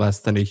anything less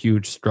than a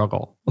huge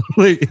struggle.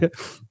 Like,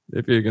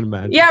 if you can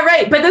imagine. Yeah,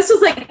 right. But this was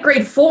like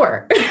grade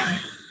 4.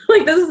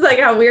 Like, this is like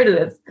how weird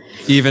it is.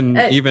 Even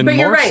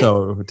more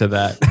so to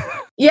that.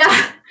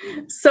 Yeah.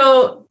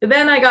 So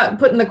then I got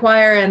put in the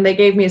choir and they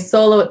gave me a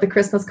solo at the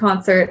Christmas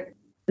concert.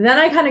 Then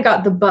I kind of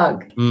got the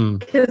bug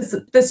because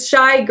this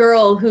shy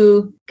girl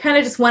who kind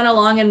of just went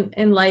along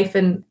in life,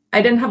 and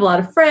I didn't have a lot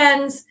of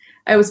friends.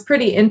 I was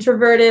pretty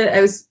introverted.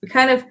 I was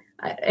kind of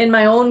in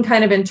my own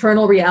kind of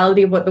internal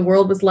reality of what the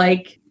world was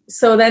like.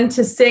 So then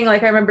to sing,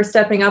 like I remember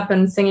stepping up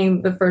and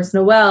singing the first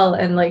Noel,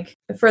 and like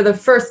for the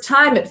first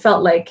time, it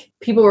felt like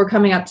people were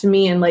coming up to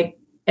me and like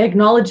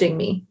acknowledging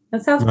me.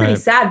 That sounds pretty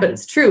sad, but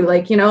it's true.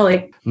 Like,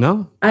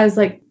 no, I was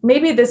like,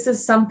 maybe this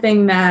is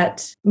something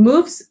that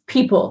moves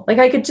people. Like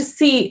I could just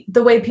see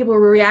the way people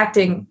were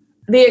reacting.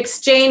 The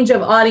exchange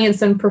of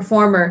audience and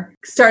performer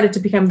started to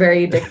become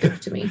very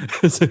addictive to me.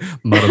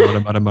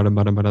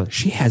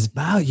 She has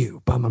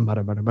value.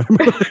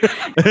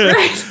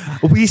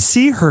 We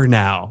see her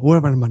now.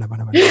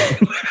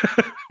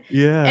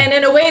 Yeah. And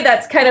in a way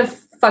that's kind of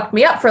fucked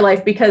me up for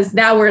life, because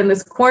now we're in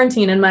this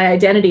quarantine and my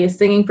identity is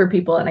singing for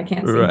people and I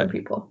can't sing for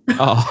people.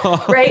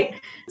 Oh. Right.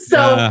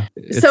 So,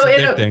 it's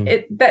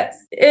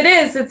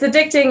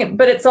addicting,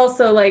 but it's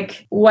also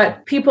like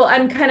what people,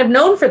 I'm kind of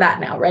known for that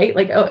now, right?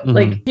 Like,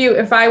 like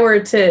if I were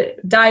to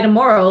die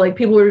tomorrow, like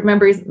people would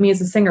remember me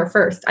as a singer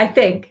first, I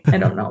think. I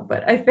don't know,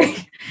 but I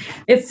think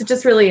it's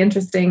just really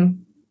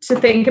interesting to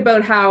think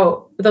about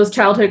how those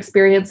childhood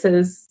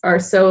experiences are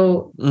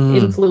so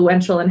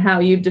influential in how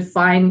you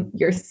define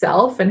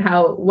yourself and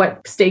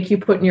what stake you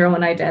put in your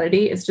own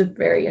identity. It's just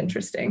very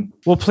interesting.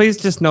 Well, please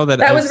just know that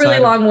was really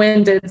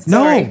long-winded.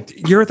 Sorry. No,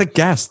 you're the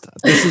guest.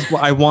 This is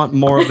what I want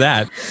more of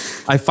that.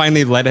 I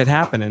finally let it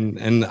happen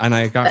and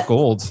I got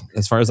gold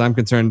as far as I'm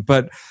concerned.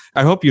 But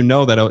I hope you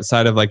know that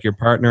outside of like your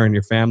partner and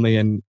your family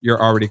and your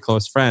already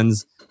close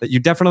friends, that you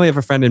definitely have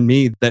a friend in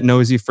me that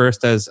knows you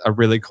first as a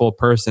really cool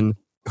person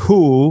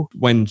who,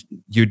 when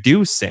you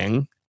do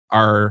sing,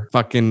 are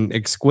fucking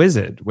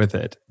exquisite with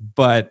it.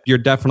 But you're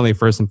definitely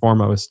first and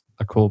foremost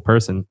a cool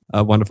person,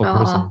 a wonderful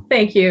person.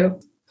 Thank you.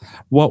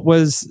 What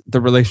was the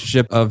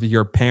relationship of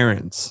your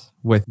parents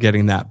with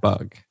getting that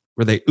bug?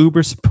 Were they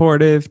uber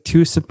supportive,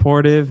 too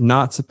supportive,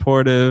 not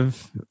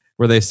supportive?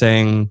 Were they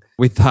saying,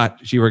 we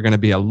thought you were going to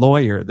be a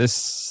lawyer,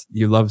 this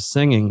you love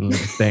singing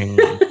thing,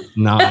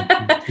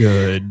 not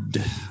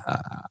good?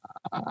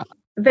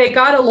 They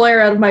got a lawyer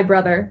out of my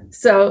brother,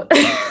 so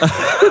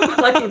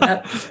lucky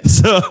that.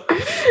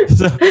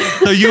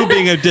 So you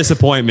being a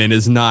disappointment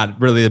is not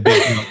really a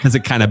big deal because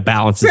it kind of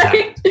balances out.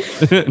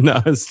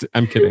 No,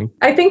 I'm kidding.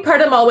 I think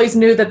part of them always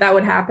knew that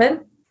would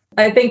happen.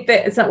 I think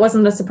that it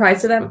wasn't a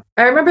surprise to them.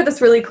 I remember this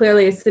really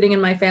clearly, sitting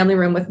in my family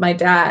room with my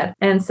dad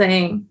and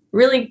saying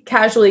really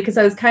casually, because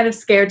I was kind of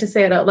scared to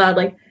say it out loud,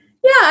 like,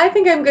 yeah, I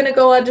think I'm going to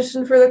go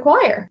audition for the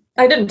choir.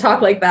 I didn't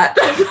talk like that.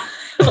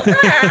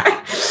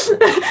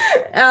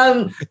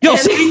 And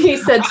he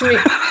said to me,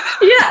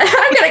 yeah,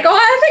 I'm going to go,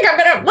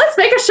 let's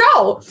make a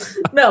show.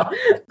 No,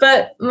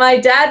 but my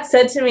dad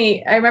said to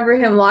me, I remember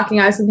him locking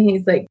eyes with me.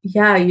 He's like,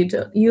 yeah,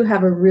 you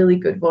have a really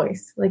good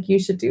voice. Like, you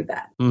should do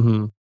that.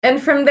 Mm-hmm. And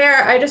from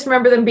there, I just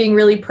remember them being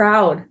really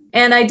proud.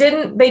 And they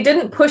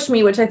didn't push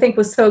me, which I think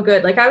was so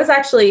good. Like, I was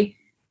actually,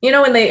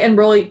 when they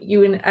enroll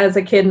you in as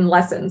a kid in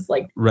lessons,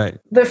 like, right.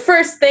 The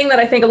first thing that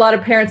I think a lot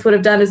of parents would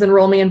have done is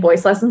enroll me in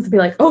voice lessons to be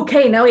like,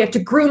 okay, now we have to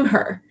groom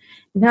her.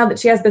 Now that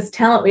she has this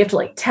talent, we have to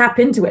like tap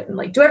into it and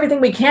like do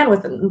everything we can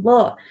with it. And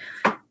blah.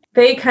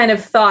 They kind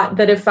of thought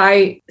that if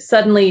I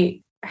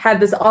suddenly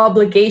had this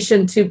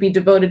obligation to be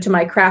devoted to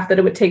my craft, that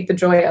it would take the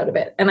joy out of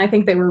it. And I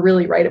think they were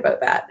really right about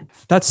that.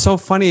 That's so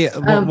funny.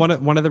 One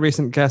of the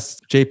recent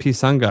guests, JP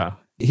Sangha,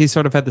 he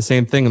sort of had the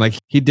same thing. Like,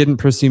 he didn't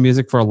pursue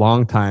music for a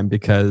long time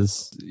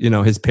because,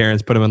 his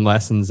parents put him in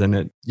lessons,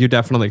 and you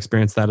definitely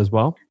experienced that as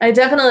well. I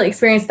definitely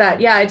experienced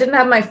that. Yeah. I didn't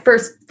have my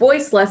first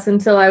voice lesson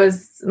until I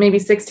was maybe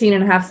 16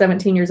 and a half,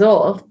 17 years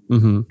old.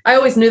 Mm-hmm. I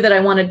always knew that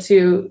I wanted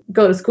to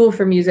go to school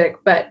for music,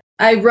 but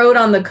I rode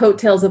on the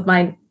coattails of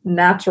my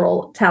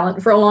natural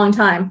talent for a long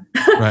time.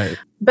 Right.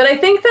 But I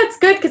think that's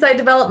good because I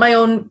developed my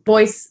own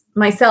voice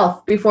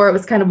myself before it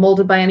was kind of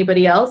molded by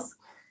anybody else.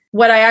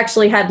 What I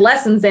actually had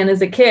lessons in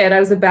as a kid, I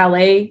was a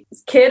ballet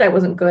kid. I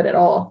wasn't good at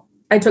all.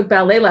 I took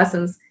ballet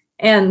lessons,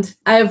 and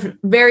I have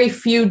very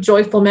few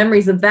joyful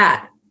memories of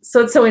that.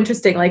 So it's so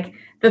interesting. Like,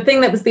 the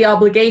thing that was the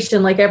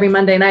obligation, like every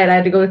Monday night, I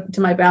had to go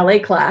to my ballet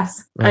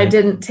class. Right. I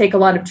didn't take a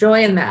lot of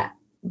joy in that.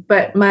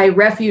 But my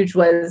refuge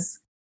was,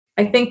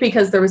 I think,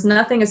 because there was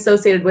nothing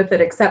associated with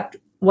it except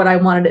what I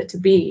wanted it to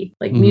be.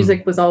 Like,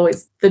 music was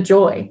always the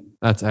joy.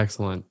 That's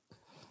excellent.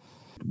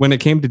 When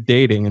it came to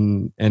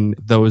dating and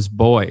those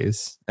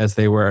boys, as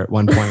they were at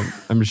one point,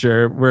 I'm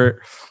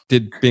sure,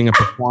 did being a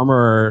performer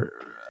or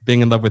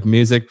being in love with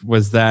music,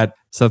 was that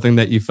something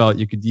that you felt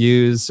you could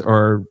use,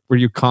 or were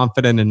you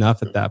confident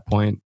enough at that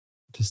point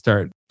to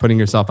start putting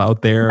yourself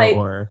out there?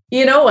 Or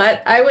you know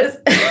what? I was.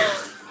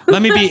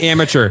 Let me be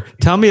amateur.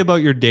 Tell me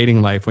about your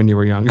dating life when you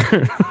were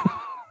younger.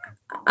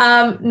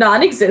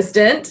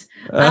 Non-existent.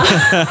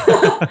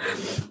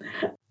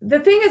 The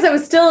thing is, I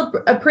was still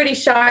a pretty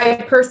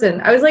shy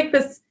person. I was like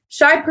this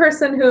shy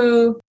person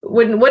who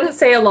wouldn't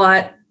say a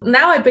lot.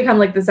 Now I've become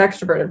like this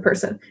extroverted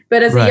person.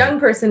 But as a young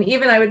person,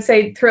 even I would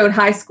say throughout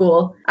high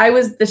school, I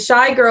was the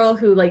shy girl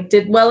who like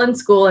did well in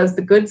school. I was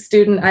the good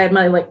student. I had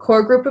my like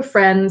core group of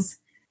friends.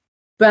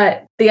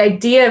 But the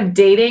idea of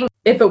dating,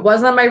 if it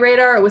was on my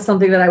radar, it was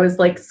something that I was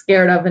like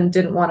scared of and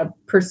didn't want to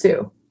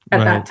pursue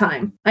at that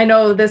time. I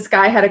know this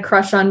guy had a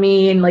crush on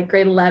me in like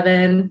grade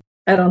 11.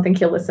 I don't think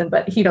he'll listen,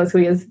 but he knows who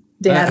he is.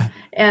 Dan.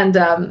 And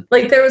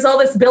like there was all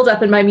this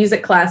buildup in my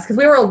music class because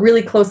we were all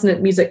really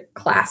close-knit music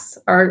class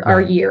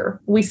our year.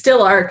 We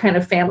still are kind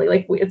of family.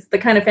 Like it's the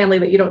kind of family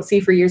that you don't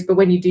see for years, but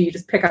when you do, you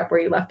just pick up where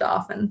you left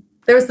off. And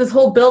there was this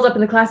whole buildup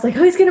in the class, like,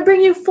 oh, he's going to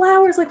bring you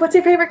flowers. Like, what's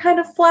your favorite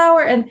kind of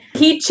flower? And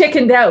he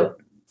chickened out.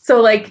 So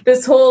like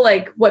this whole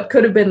like what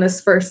could have been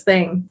this first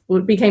thing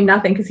became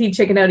nothing because he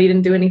chickened out. He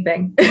didn't do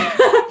anything.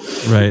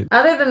 Right.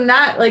 Other than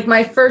that, like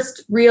my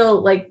first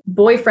real like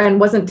boyfriend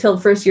wasn't till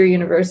first year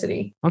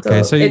university.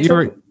 Okay, so you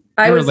were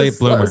a late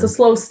bloomer. It was a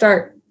slow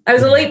start. I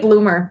was a late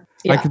bloomer.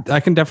 Yeah. I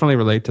can definitely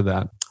relate to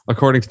that.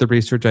 According to the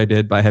research I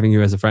did by having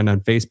you as a friend on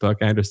Facebook,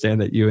 I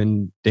understand that you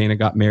and Dana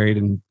got married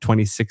in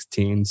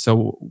 2016.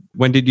 So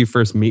when did you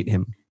first meet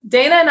him?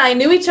 Dana and I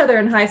knew each other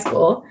in high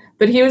school,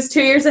 but he was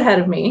 2 years ahead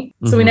of me.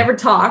 So we never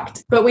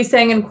talked, but we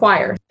sang in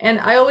choir. And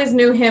I always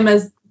knew him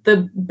as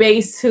the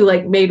bass who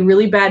like made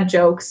really bad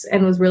jokes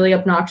and was really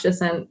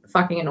obnoxious and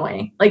fucking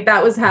annoying. Like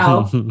that was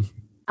how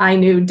I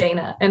knew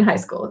Dana in high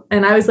school.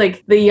 And I was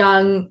like the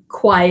young,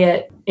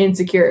 quiet,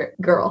 insecure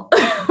girl,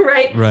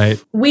 right?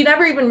 Right. We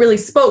never even really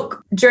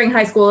spoke during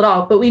high school at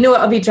all, but we knew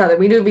of each other.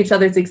 We knew of each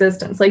other's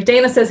existence. Like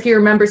Dana says he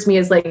remembers me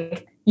as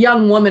like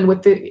young woman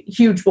with the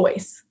huge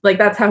voice. Like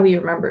that's how he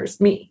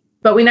remembers me.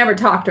 But we never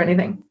talked or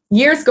anything.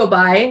 Years go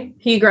by,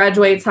 he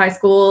graduates high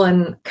school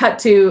and cut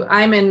to,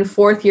 I'm in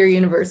fourth year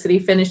university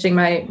finishing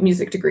my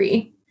music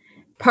degree.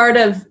 Part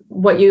of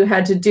what you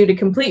had to do to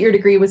complete your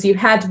degree was you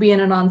had to be in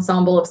an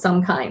ensemble of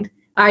some kind.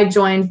 I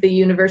joined the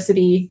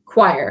university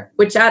choir,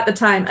 which at the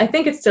time, I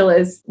think it still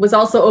is, was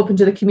also open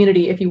to the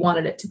community if you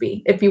wanted it to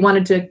be. If you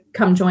wanted to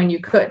come join, you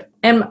could.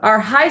 And our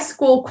high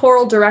school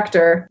choral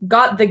director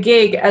got the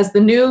gig as the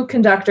new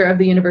conductor of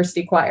the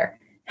university choir.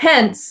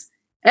 Hence,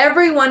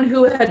 everyone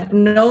who had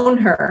known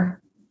her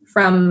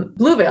from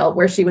Blueville,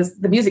 where she was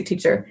the music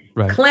teacher,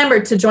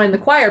 clamored to join the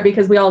choir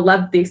because we all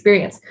loved the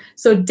experience.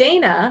 So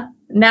Dana,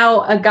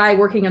 now a guy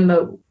working in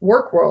the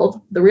work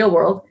world, the real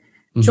world,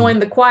 joined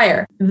the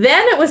choir.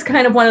 Then it was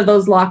kind of one of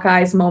those lock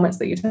eyes moments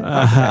that you talk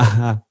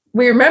about.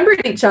 we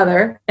remembered each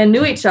other and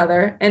knew each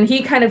other. And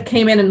he kind of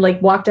came in and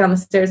like walked down the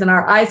stairs and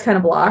our eyes kind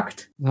of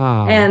locked.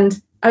 Oh.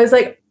 And I was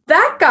like,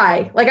 that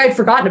guy, like I'd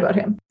forgotten about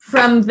him.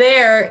 From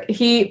there,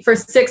 for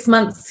 6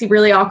 months, he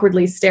really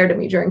awkwardly stared at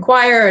me during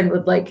choir and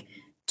would like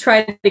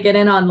try to get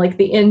in on like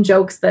the in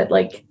jokes that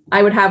like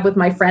I would have with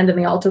my friend in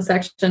the alto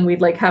section.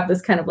 We'd like have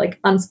this kind of like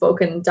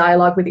unspoken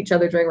dialogue with each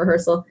other during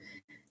rehearsal.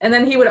 And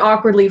then he would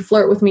awkwardly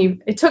flirt with me.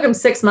 It took him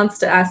 6 months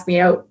to ask me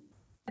out.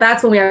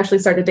 That's when we actually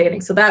started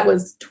dating. So that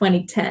was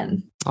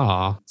 2010.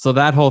 Aw. So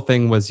that whole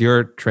thing was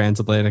your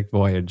transatlantic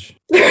voyage.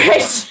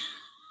 Right.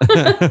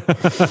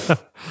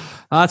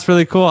 Oh, that's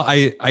really cool.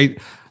 I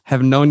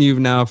have known you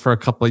now for a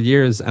couple of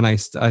years, and I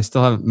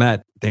still haven't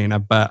met Dana,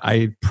 but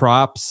I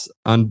props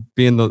on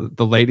being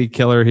the lady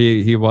killer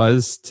he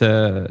was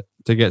to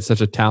get such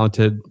a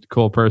talented,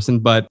 cool person.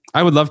 But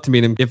I would love to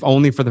meet him, if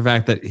only for the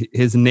fact that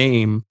his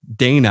name,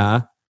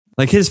 Dana,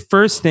 like his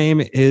first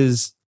name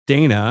is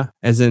Dana,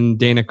 as in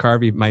Dana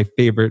Carvey, my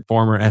favorite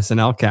former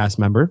SNL cast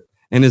member.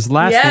 And his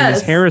last name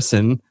is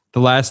Harrison, the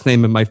last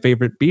name of my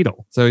favorite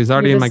Beatle. So he's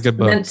already in my good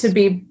books. Meant to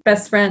be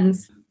best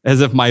friends. As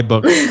if my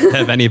books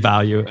have any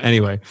value.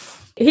 Anyway.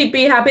 He'd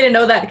be happy to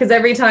know that, because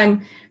every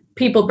time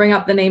people bring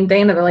up the name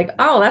Dana, they're like,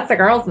 oh, that's a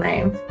girl's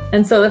name.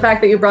 And so the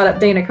fact that you brought up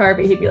Dana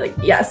Carvey, he'd be like,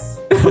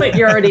 yes, like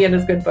you're already in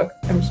his good books,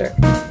 I'm sure.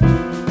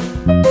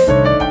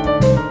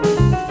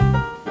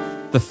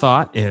 The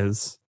thought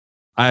is,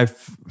 I've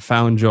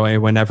found joy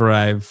whenever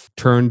I've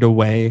turned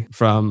away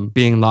from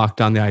being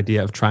locked on the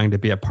idea of trying to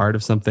be a part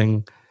of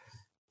something.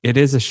 It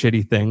is a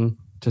shitty thing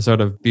to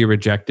sort of be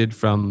rejected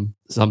from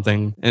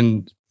something,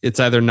 and it's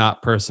either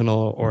not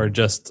personal or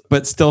just,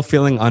 but still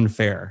feeling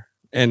unfair.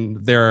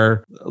 And there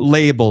are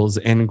labels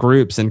and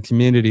groups and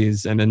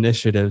communities and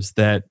initiatives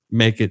that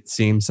make it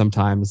seem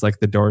sometimes like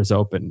the door is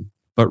open,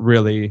 but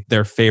really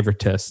they're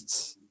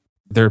favoritists.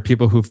 There are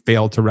people who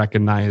fail to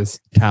recognize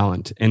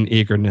talent and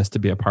eagerness to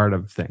be a part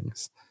of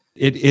things.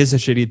 It is a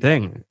shitty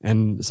thing.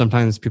 And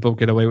sometimes people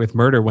get away with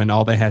murder when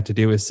all they had to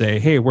do is say,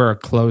 hey, we're a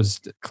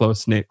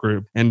close-knit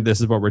group and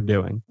this is what we're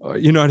doing.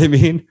 You know what I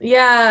mean?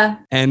 Yeah.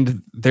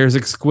 And there's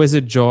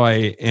exquisite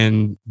joy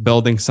in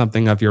building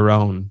something of your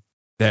own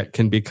that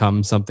can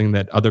become something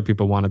that other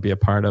people want to be a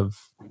part of.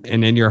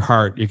 And in your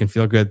heart, you can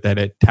feel good that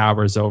it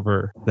towers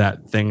over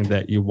that thing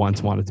that you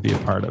once wanted to be a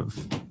part of.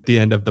 The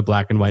end of the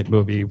black and white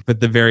movie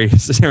with the very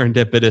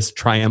serendipitous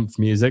triumph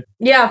music.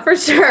 Yeah, for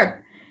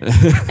sure.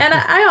 And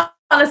I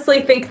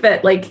honestly think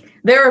that like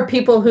there are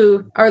people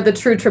who are the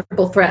true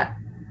triple threat,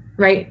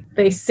 right?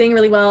 They sing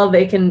really well,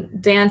 they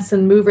can dance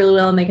and move really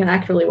well, and they can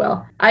act really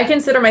well. I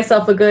consider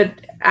myself a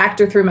good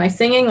actor through my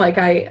singing. Like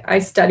I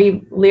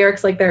study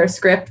lyrics like they're a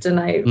script, and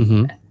I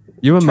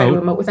you try to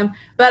emote with them.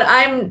 But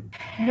I'm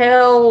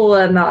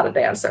hella not a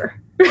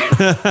dancer.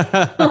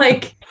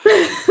 Like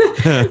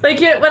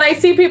when I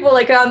see people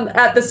like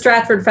at the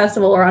Stratford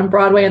Festival or on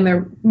Broadway and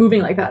they're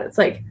moving like that, it's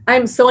like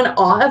I'm so in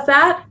awe of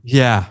that.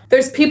 Yeah.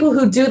 There's people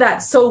who do that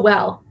so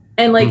well.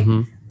 And like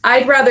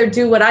I'd rather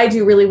do what I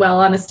do really well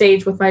on a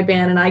stage with my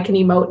band, and I can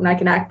emote and I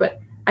can act, but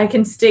I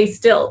can stay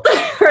still.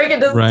 Or I can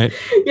just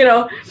you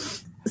know.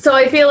 So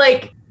I feel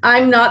like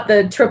I'm not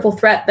the triple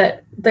threat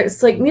that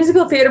there's like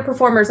musical theater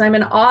performers. I'm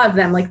in awe of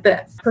them, like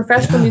the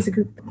professional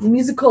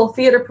musical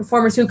theater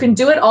performers who can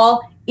do it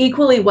all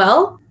equally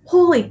well.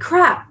 Holy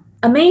crap,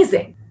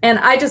 amazing. And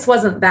I just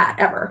wasn't that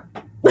ever.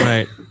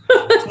 Right.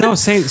 No,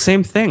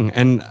 same thing.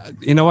 And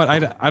you know what?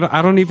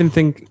 I don't even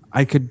think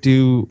I could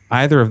do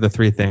either of the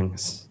three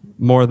things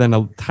more than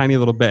a tiny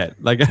little bit.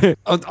 Like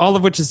all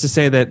of which is to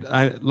say that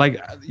I,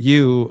 like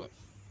you,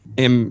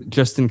 am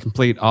just in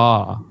complete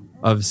awe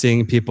of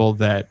seeing people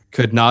that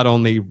could not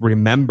only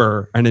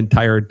remember an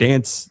entire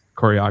dance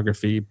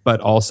choreography,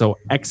 but also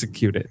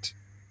execute it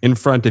in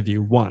front of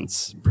you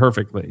once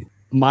perfectly.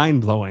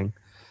 Mind-blowing.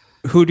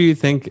 Who do you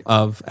think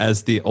of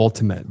as the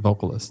ultimate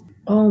vocalist?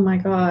 Oh my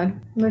God.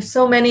 There's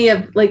so many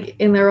of like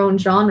in their own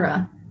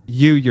genre.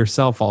 You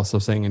yourself also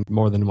sing in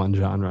more than one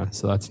genre,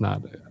 so that's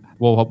not...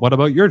 Well, what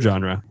about your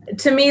genre?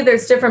 To me,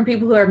 there's different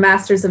people who are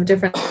masters of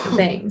different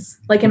things.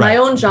 Like in my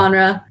own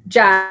genre,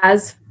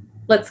 jazz,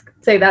 let's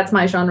say that's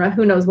my genre.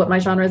 Who knows what my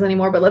genre is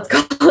anymore, but let's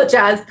call it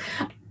jazz.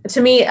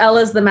 To me,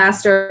 Ella's the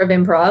master of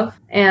improv,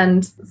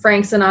 and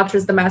Frank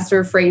Sinatra's the master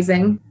of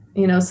phrasing.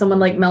 You know, someone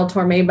like Mel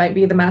Torme might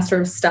be the master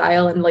of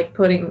style and like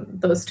putting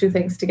those two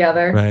things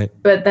together. Right.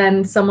 But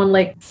then someone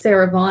like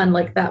Sarah Vaughan,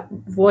 like that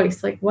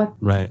voice, like what?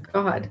 Right.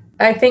 God.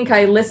 I think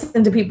I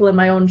listen to people in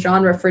my own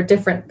genre for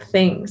different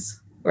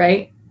things,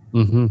 right?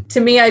 Mm-hmm. To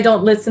me, I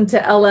don't listen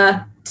to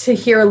Ella to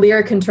hear a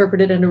lyric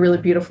interpreted in a really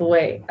beautiful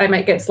way. I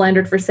might get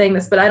slandered for saying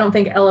this, but I don't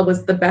think Ella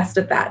was the best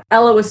at that.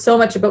 Ella was so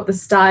much about the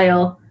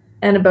style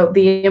and about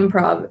the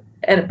improv,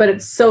 but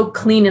it's so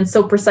clean and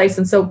so precise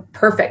and so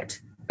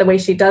perfect the way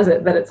she does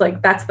it that it's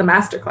like, that's the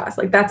masterclass.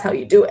 Like, that's how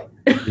you do it.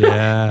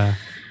 Yeah.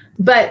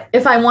 But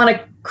if I want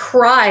to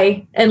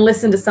cry and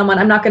listen to someone,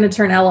 I'm not going to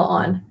turn Ella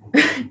on.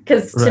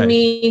 Because to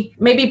me,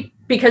 maybe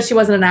because she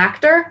wasn't an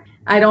actor,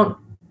 I don't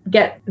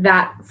get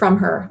that from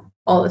her.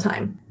 all the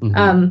time.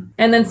 And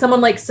then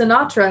someone like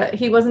Sinatra,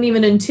 he wasn't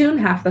even in tune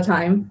half the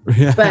time,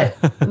 but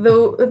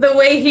the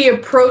way he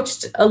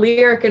approached a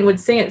lyric and would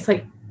sing it, it's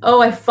like, oh,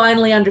 I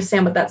finally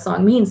understand what that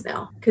song means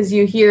now. Because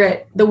you hear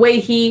it, the way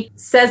he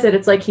says it,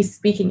 it's like he's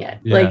speaking it.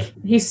 Yeah. Like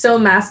he's so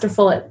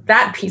masterful at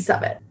that piece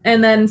of it.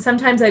 And then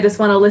sometimes I just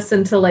want to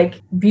listen to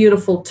like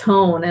beautiful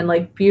tone and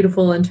like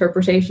beautiful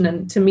interpretation.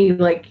 And to me,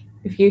 like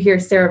if you hear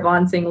Sarah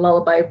Vaughan sing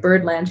Lullaby of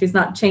Birdland, she's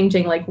not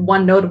changing like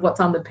one note of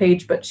what's on the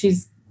page, but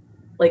she's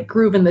like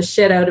grooving the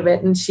shit out of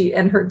it,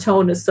 and her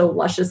tone is so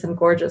luscious and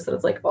gorgeous that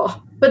it's like,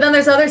 oh. But then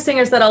there's other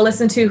singers that I'll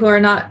listen to who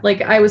are not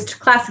like, I was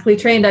classically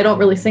trained, I don't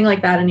really sing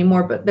like that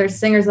anymore, but there's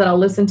singers that I'll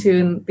listen to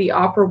in the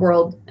opera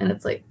world, and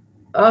it's like,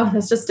 oh,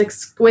 it's just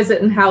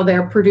exquisite in how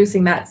they're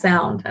producing that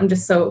sound. I'm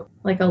just so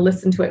like, I'll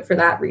listen to it for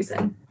that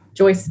reason.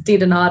 Joyce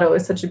DiDonato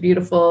is such a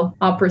beautiful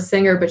opera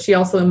singer, but she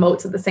also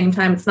emotes at the same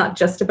time. It's not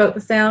just about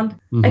the sound.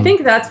 I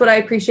think that's what I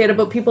appreciate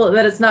about people,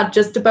 that it's not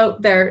just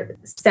about their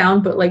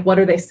sound, but like, what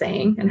are they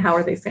saying and how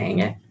are they saying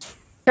it?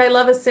 I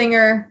love a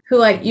singer who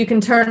like you can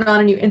turn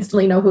on and you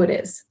instantly know who it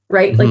is,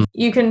 right? Like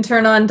you can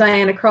turn on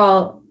Diana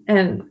Krall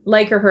and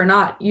like her or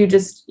not, you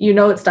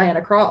know it's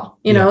Diana Krall,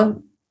 you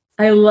know?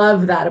 I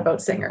love that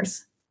about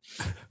singers.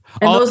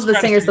 And those are the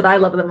singers that I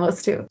love the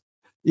most too.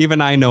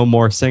 Even I know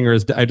more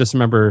singers. I just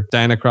remember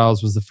Diana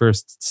Krall's was the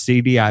first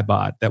CD I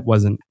bought that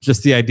wasn't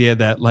just the idea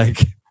that like,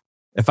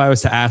 if I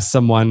was to ask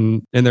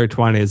someone in their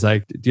 20s,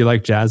 like, do you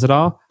like jazz at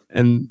all?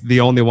 And the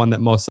only one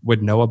that most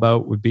would know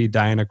about would be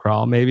Diana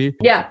Krall, maybe.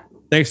 Yeah.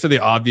 Thanks for the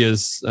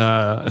obvious,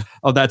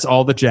 that's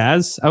all the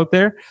jazz out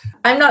there.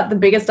 I'm not the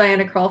biggest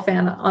Diana Krall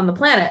fan on the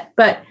planet,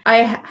 but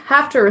I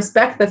have to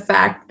respect the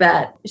fact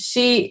that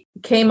she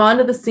came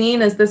onto the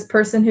scene as this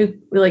person who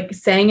like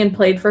sang and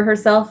played for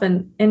herself,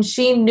 and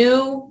she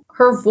knew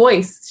her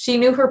voice, she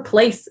knew her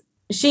place,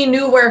 she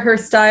knew where her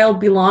style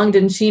belonged,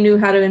 and she knew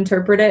how to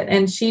interpret it,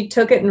 and she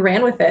took it and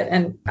ran with it.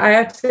 And I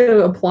have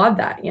to applaud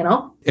that, you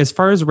know? As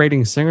far as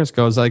rating singers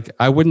goes, like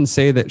I wouldn't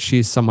say that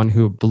she's someone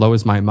who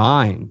blows my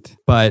mind,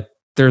 but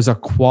there's a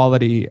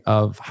quality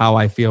of how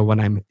I feel when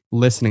I'm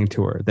listening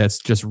to her that's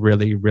just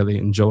really, really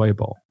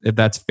enjoyable, if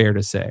that's fair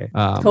to say.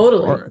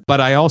 Totally.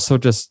 But I also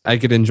I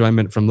get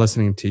enjoyment from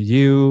listening to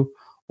you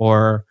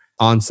or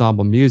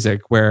ensemble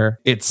music where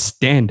it's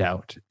stand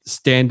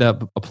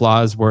up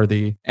applause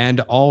worthy and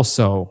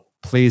also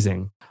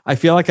pleasing. I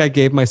feel like I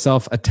gave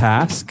myself a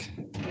task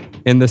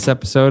in this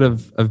episode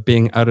of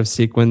being out of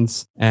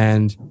sequence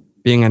and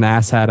being an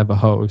asshat of a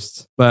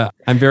host, but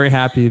I'm very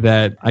happy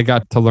that I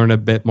got to learn a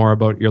bit more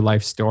about your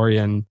life story,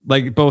 and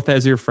like both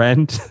as your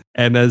friend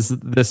and as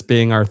this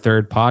being our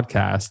third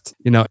podcast,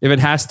 you know, if it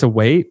has to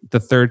wait,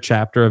 the third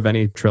chapter of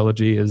any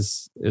trilogy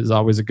is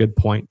always a good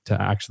point to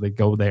actually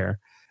go there.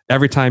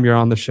 Every time you're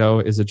on the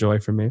show is a joy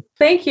for me.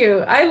 Thank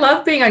you. I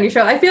love being on your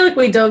show. I feel like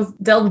we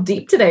delved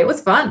deep today. It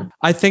was fun.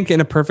 I think in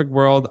a perfect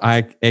world,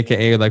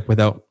 AKA like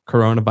without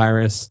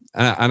coronavirus,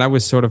 and I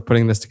was sort of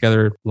putting this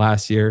together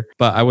last year,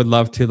 but I would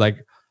love to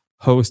like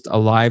host a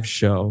live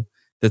show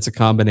that's a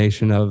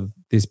combination of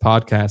these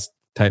podcast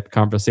type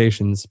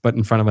conversations, but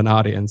in front of an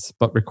audience,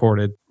 but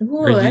recorded.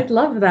 Ooh, I'd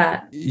love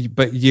that.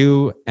 But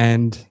you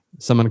and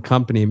some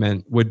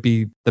accompaniment would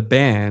be the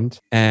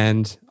band,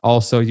 and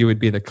also you would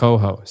be the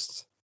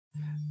co-host.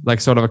 Like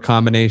sort of a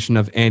combination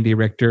of Andy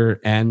Richter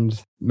and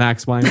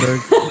Max Weinberg.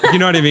 You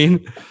know what I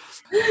mean?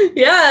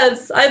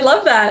 Yes, I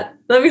love that.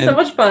 That'd be so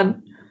much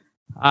fun.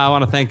 I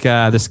want to thank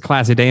this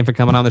classy dame for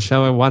coming on the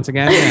show once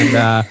again.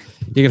 And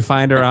you can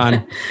find her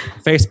on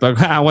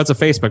Facebook. What's a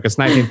Facebook? It's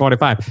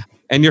 1945.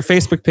 And your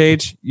Facebook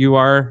page, you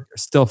are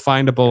still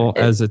findable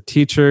as a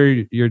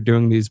teacher. You're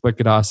doing these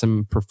wicked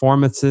awesome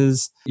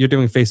performances. You're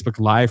doing Facebook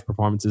Live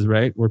performances,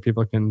 right? Where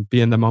people can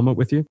be in the moment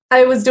with you.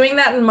 I was doing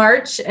that in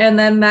March, and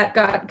then that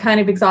got kind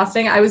of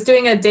exhausting. I was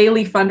doing a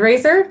daily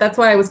fundraiser. That's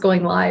why I was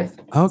going live.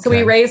 Okay. So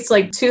we raised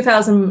like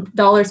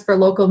 $2,000 for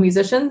local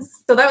musicians.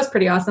 So that was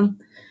pretty awesome.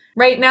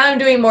 Right now I'm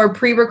doing more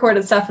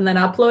pre-recorded stuff and then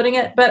uploading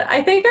it. But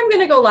I think I'm going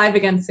to go live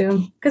again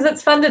soon because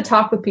it's fun to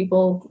talk with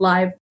people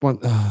live.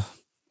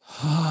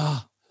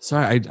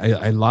 Sorry,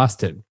 I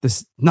lost it.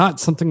 This is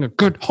not something a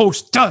good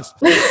host does.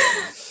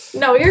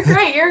 No, you're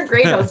great. You're a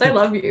great host. I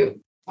love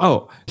you.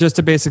 Oh, just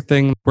a basic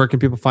thing. Where can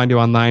people find you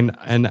online?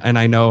 And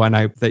I know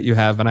that you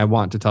have, and I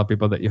want to tell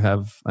people that you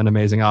have an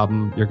amazing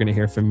album. You're going to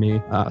hear from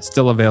me.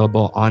 Still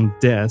available on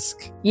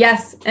disc.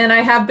 Yes, and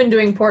I have been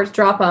doing porch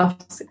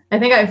drop-offs. I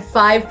think I have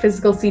 5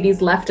 physical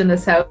CDs left in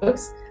this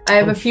house. I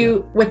have a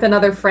few with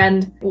another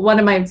friend. One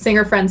of my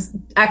singer friends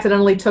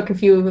accidentally took a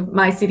few of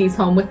my CDs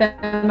home with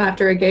him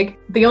after a gig.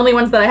 The only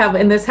ones that I have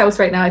in this house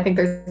right now, I think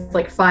there's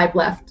like 5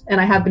 left, and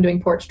I have been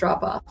doing porch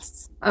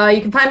drop-offs. You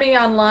can find me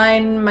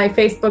online. My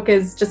Facebook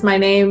is just my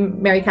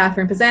name, Mary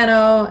Catherine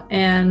Pisano,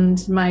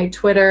 and my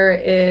Twitter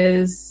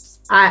is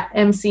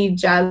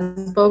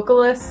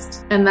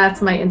 @MCJazzVocalist, and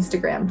that's my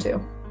Instagram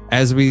too.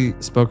 As we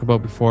spoke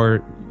about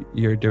before,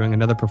 you're doing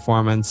another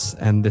performance,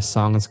 and this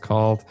song is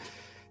called...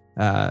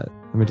 let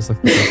me just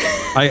look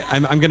this up.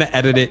 I'm going to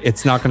edit it.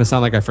 It's not going to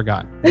sound like I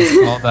forgot. It's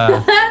called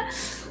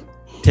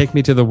Take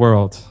Me to the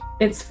World.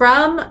 It's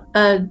from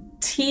a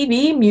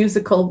TV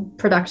musical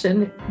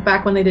production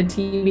back when they did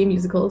TV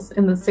musicals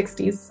in the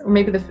 60s, or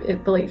maybe the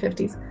late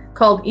 50s,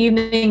 called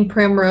Evening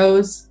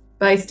Primrose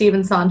by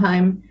Stephen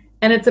Sondheim.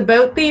 And it's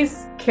about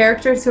these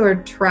characters who are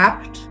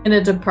trapped in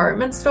a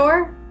department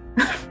store.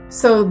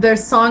 So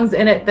there's songs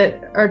in it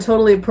that are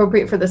totally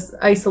appropriate for this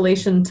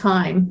isolation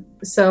time.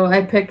 So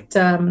I picked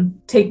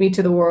Take Me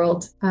to the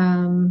World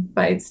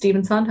by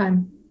Stephen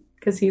Sondheim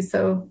because he's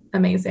so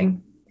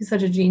amazing. He's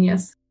such a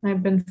genius.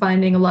 I've been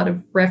finding a lot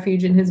of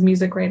refuge in his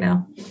music right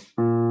now.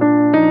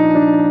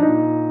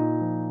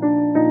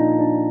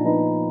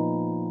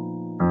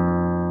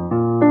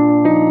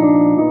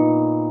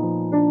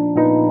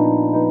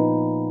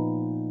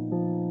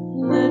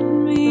 Let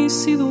me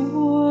see the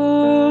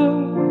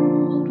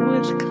world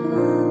with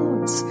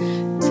clouds.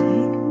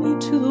 Take me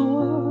to the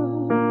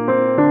world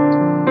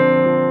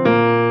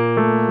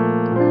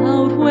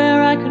out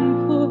where I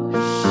can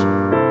push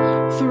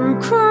through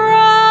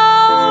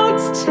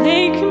crowds.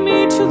 Take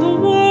me to the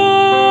world,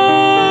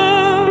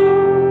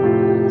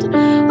 a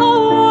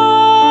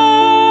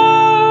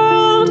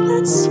world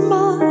that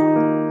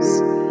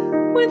smiles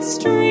with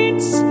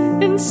streets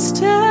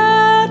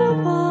instead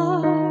of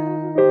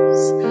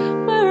ours,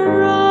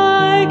 where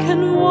I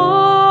can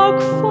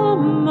walk for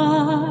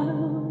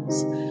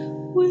miles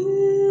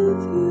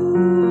with you.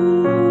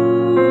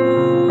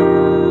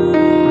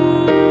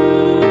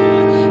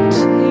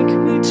 Take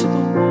me to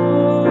the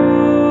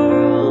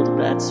world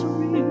that's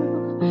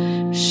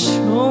real.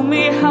 Show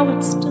me how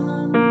it's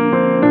done.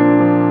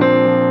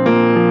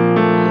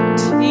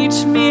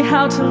 Teach me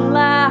how to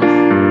laugh,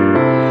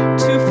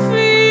 to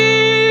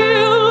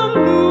feel,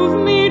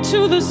 move me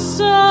to the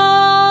sun.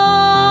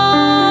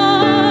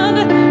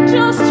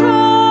 Just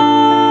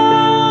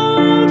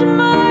hold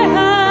my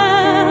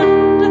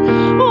hand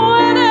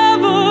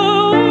whenever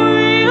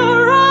we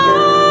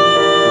arrive.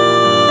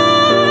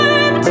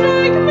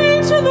 Take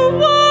me to the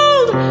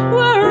world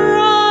where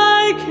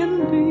I can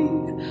be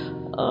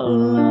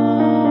alive.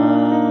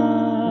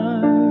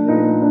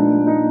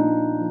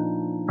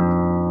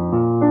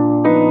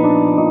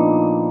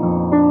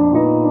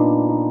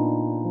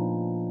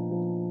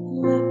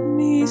 Let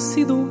me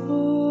see the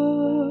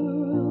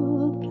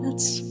world that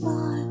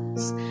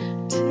smiles.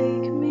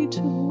 Take me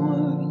to the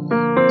world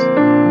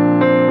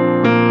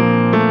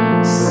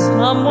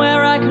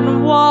somewhere I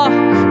can walk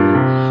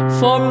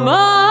for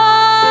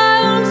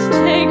miles.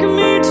 Take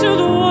me to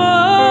the world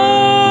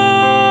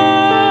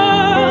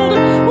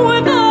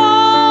with all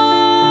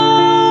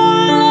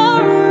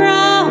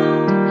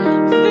around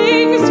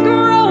things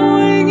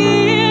growing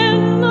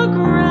in the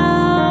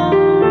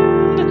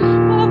ground,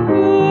 or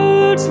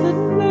birds that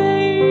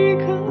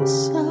make a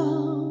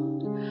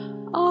sound,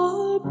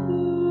 are birds.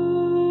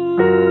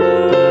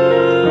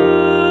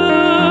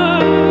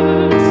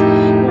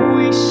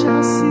 We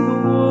shall see the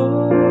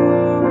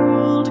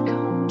world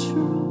come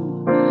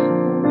true.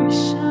 We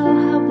shall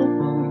have the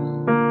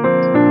world.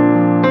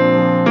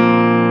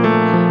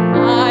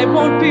 I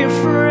won't be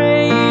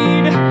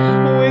afraid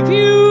with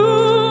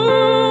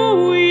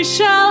you. We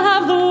shall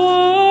have the world.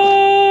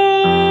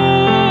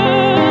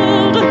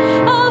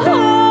 I'll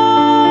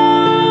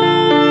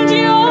hold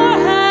your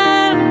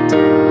hand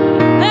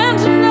and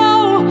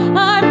know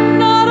I'm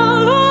not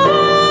alone.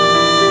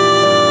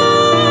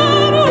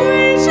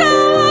 We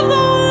shall have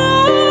the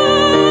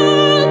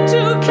world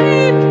to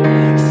keep.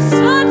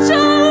 Such a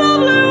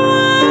lovely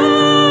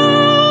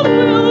world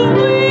will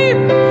weep.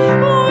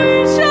 We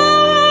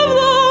shall have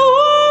the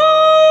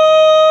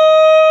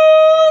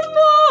world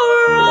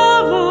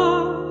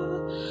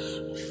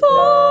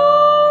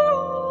forever.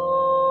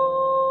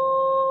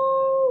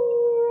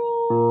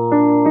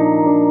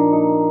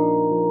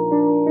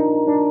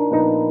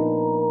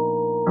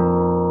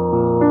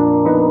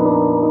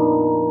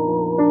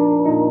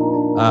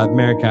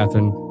 Mary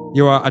Catherine,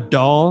 you are a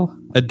doll,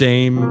 a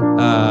dame,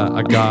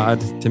 a god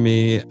to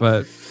me,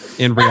 but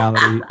in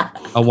reality,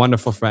 a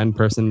wonderful friend,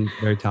 person,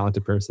 very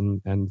talented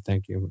person, and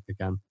thank you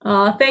again.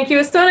 Thank you.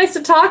 It's so nice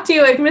to talk to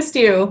you. I've missed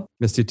you.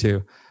 Missed you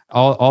too.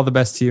 All the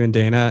best to you and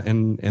Dana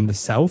in the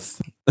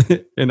South,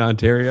 in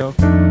Ontario.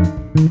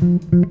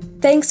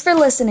 Thanks for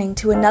listening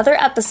to another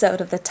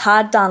episode of The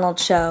Todd Donald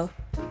Show.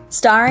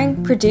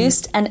 Starring,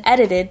 produced, and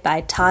edited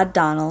by Todd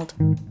Donald.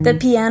 The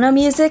piano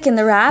music in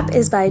the rap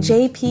is by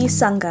J.P.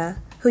 Sunga,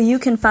 who you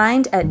can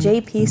find at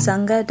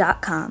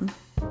jpsunga.com.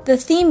 The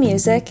theme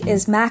music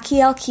is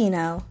Machiel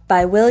Kino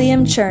by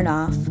William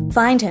Chernoff.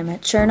 Find him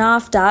at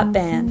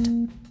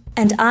chernoff.band.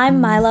 And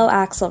I'm Milo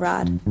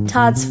Axelrod,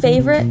 Todd's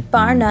favorite,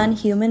 bar none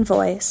human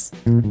voice.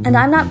 And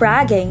I'm not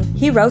bragging,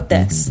 he wrote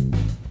this.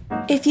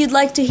 If you'd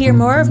like to hear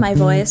more of my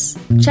voice,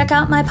 check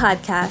out my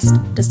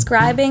podcast,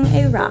 Describing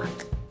a Rock,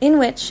 in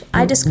which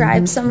I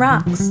describe some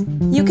rocks.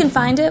 You can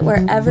find it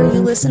wherever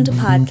you listen to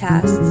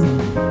podcasts.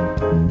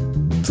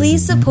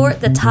 Please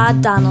support The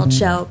Todd Donald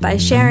Show by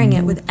sharing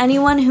it with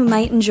anyone who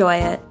might enjoy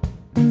it.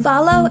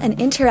 Follow and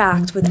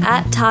interact with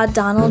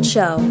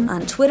 @ToddDonaldShow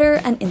on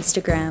Twitter and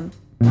Instagram.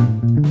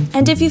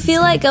 And if you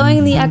feel like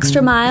going the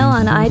extra mile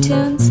on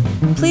iTunes,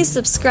 please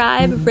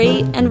subscribe,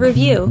 rate, and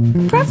review,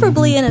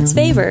 preferably in its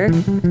favor.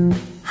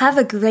 Have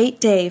a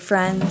great day,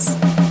 friends.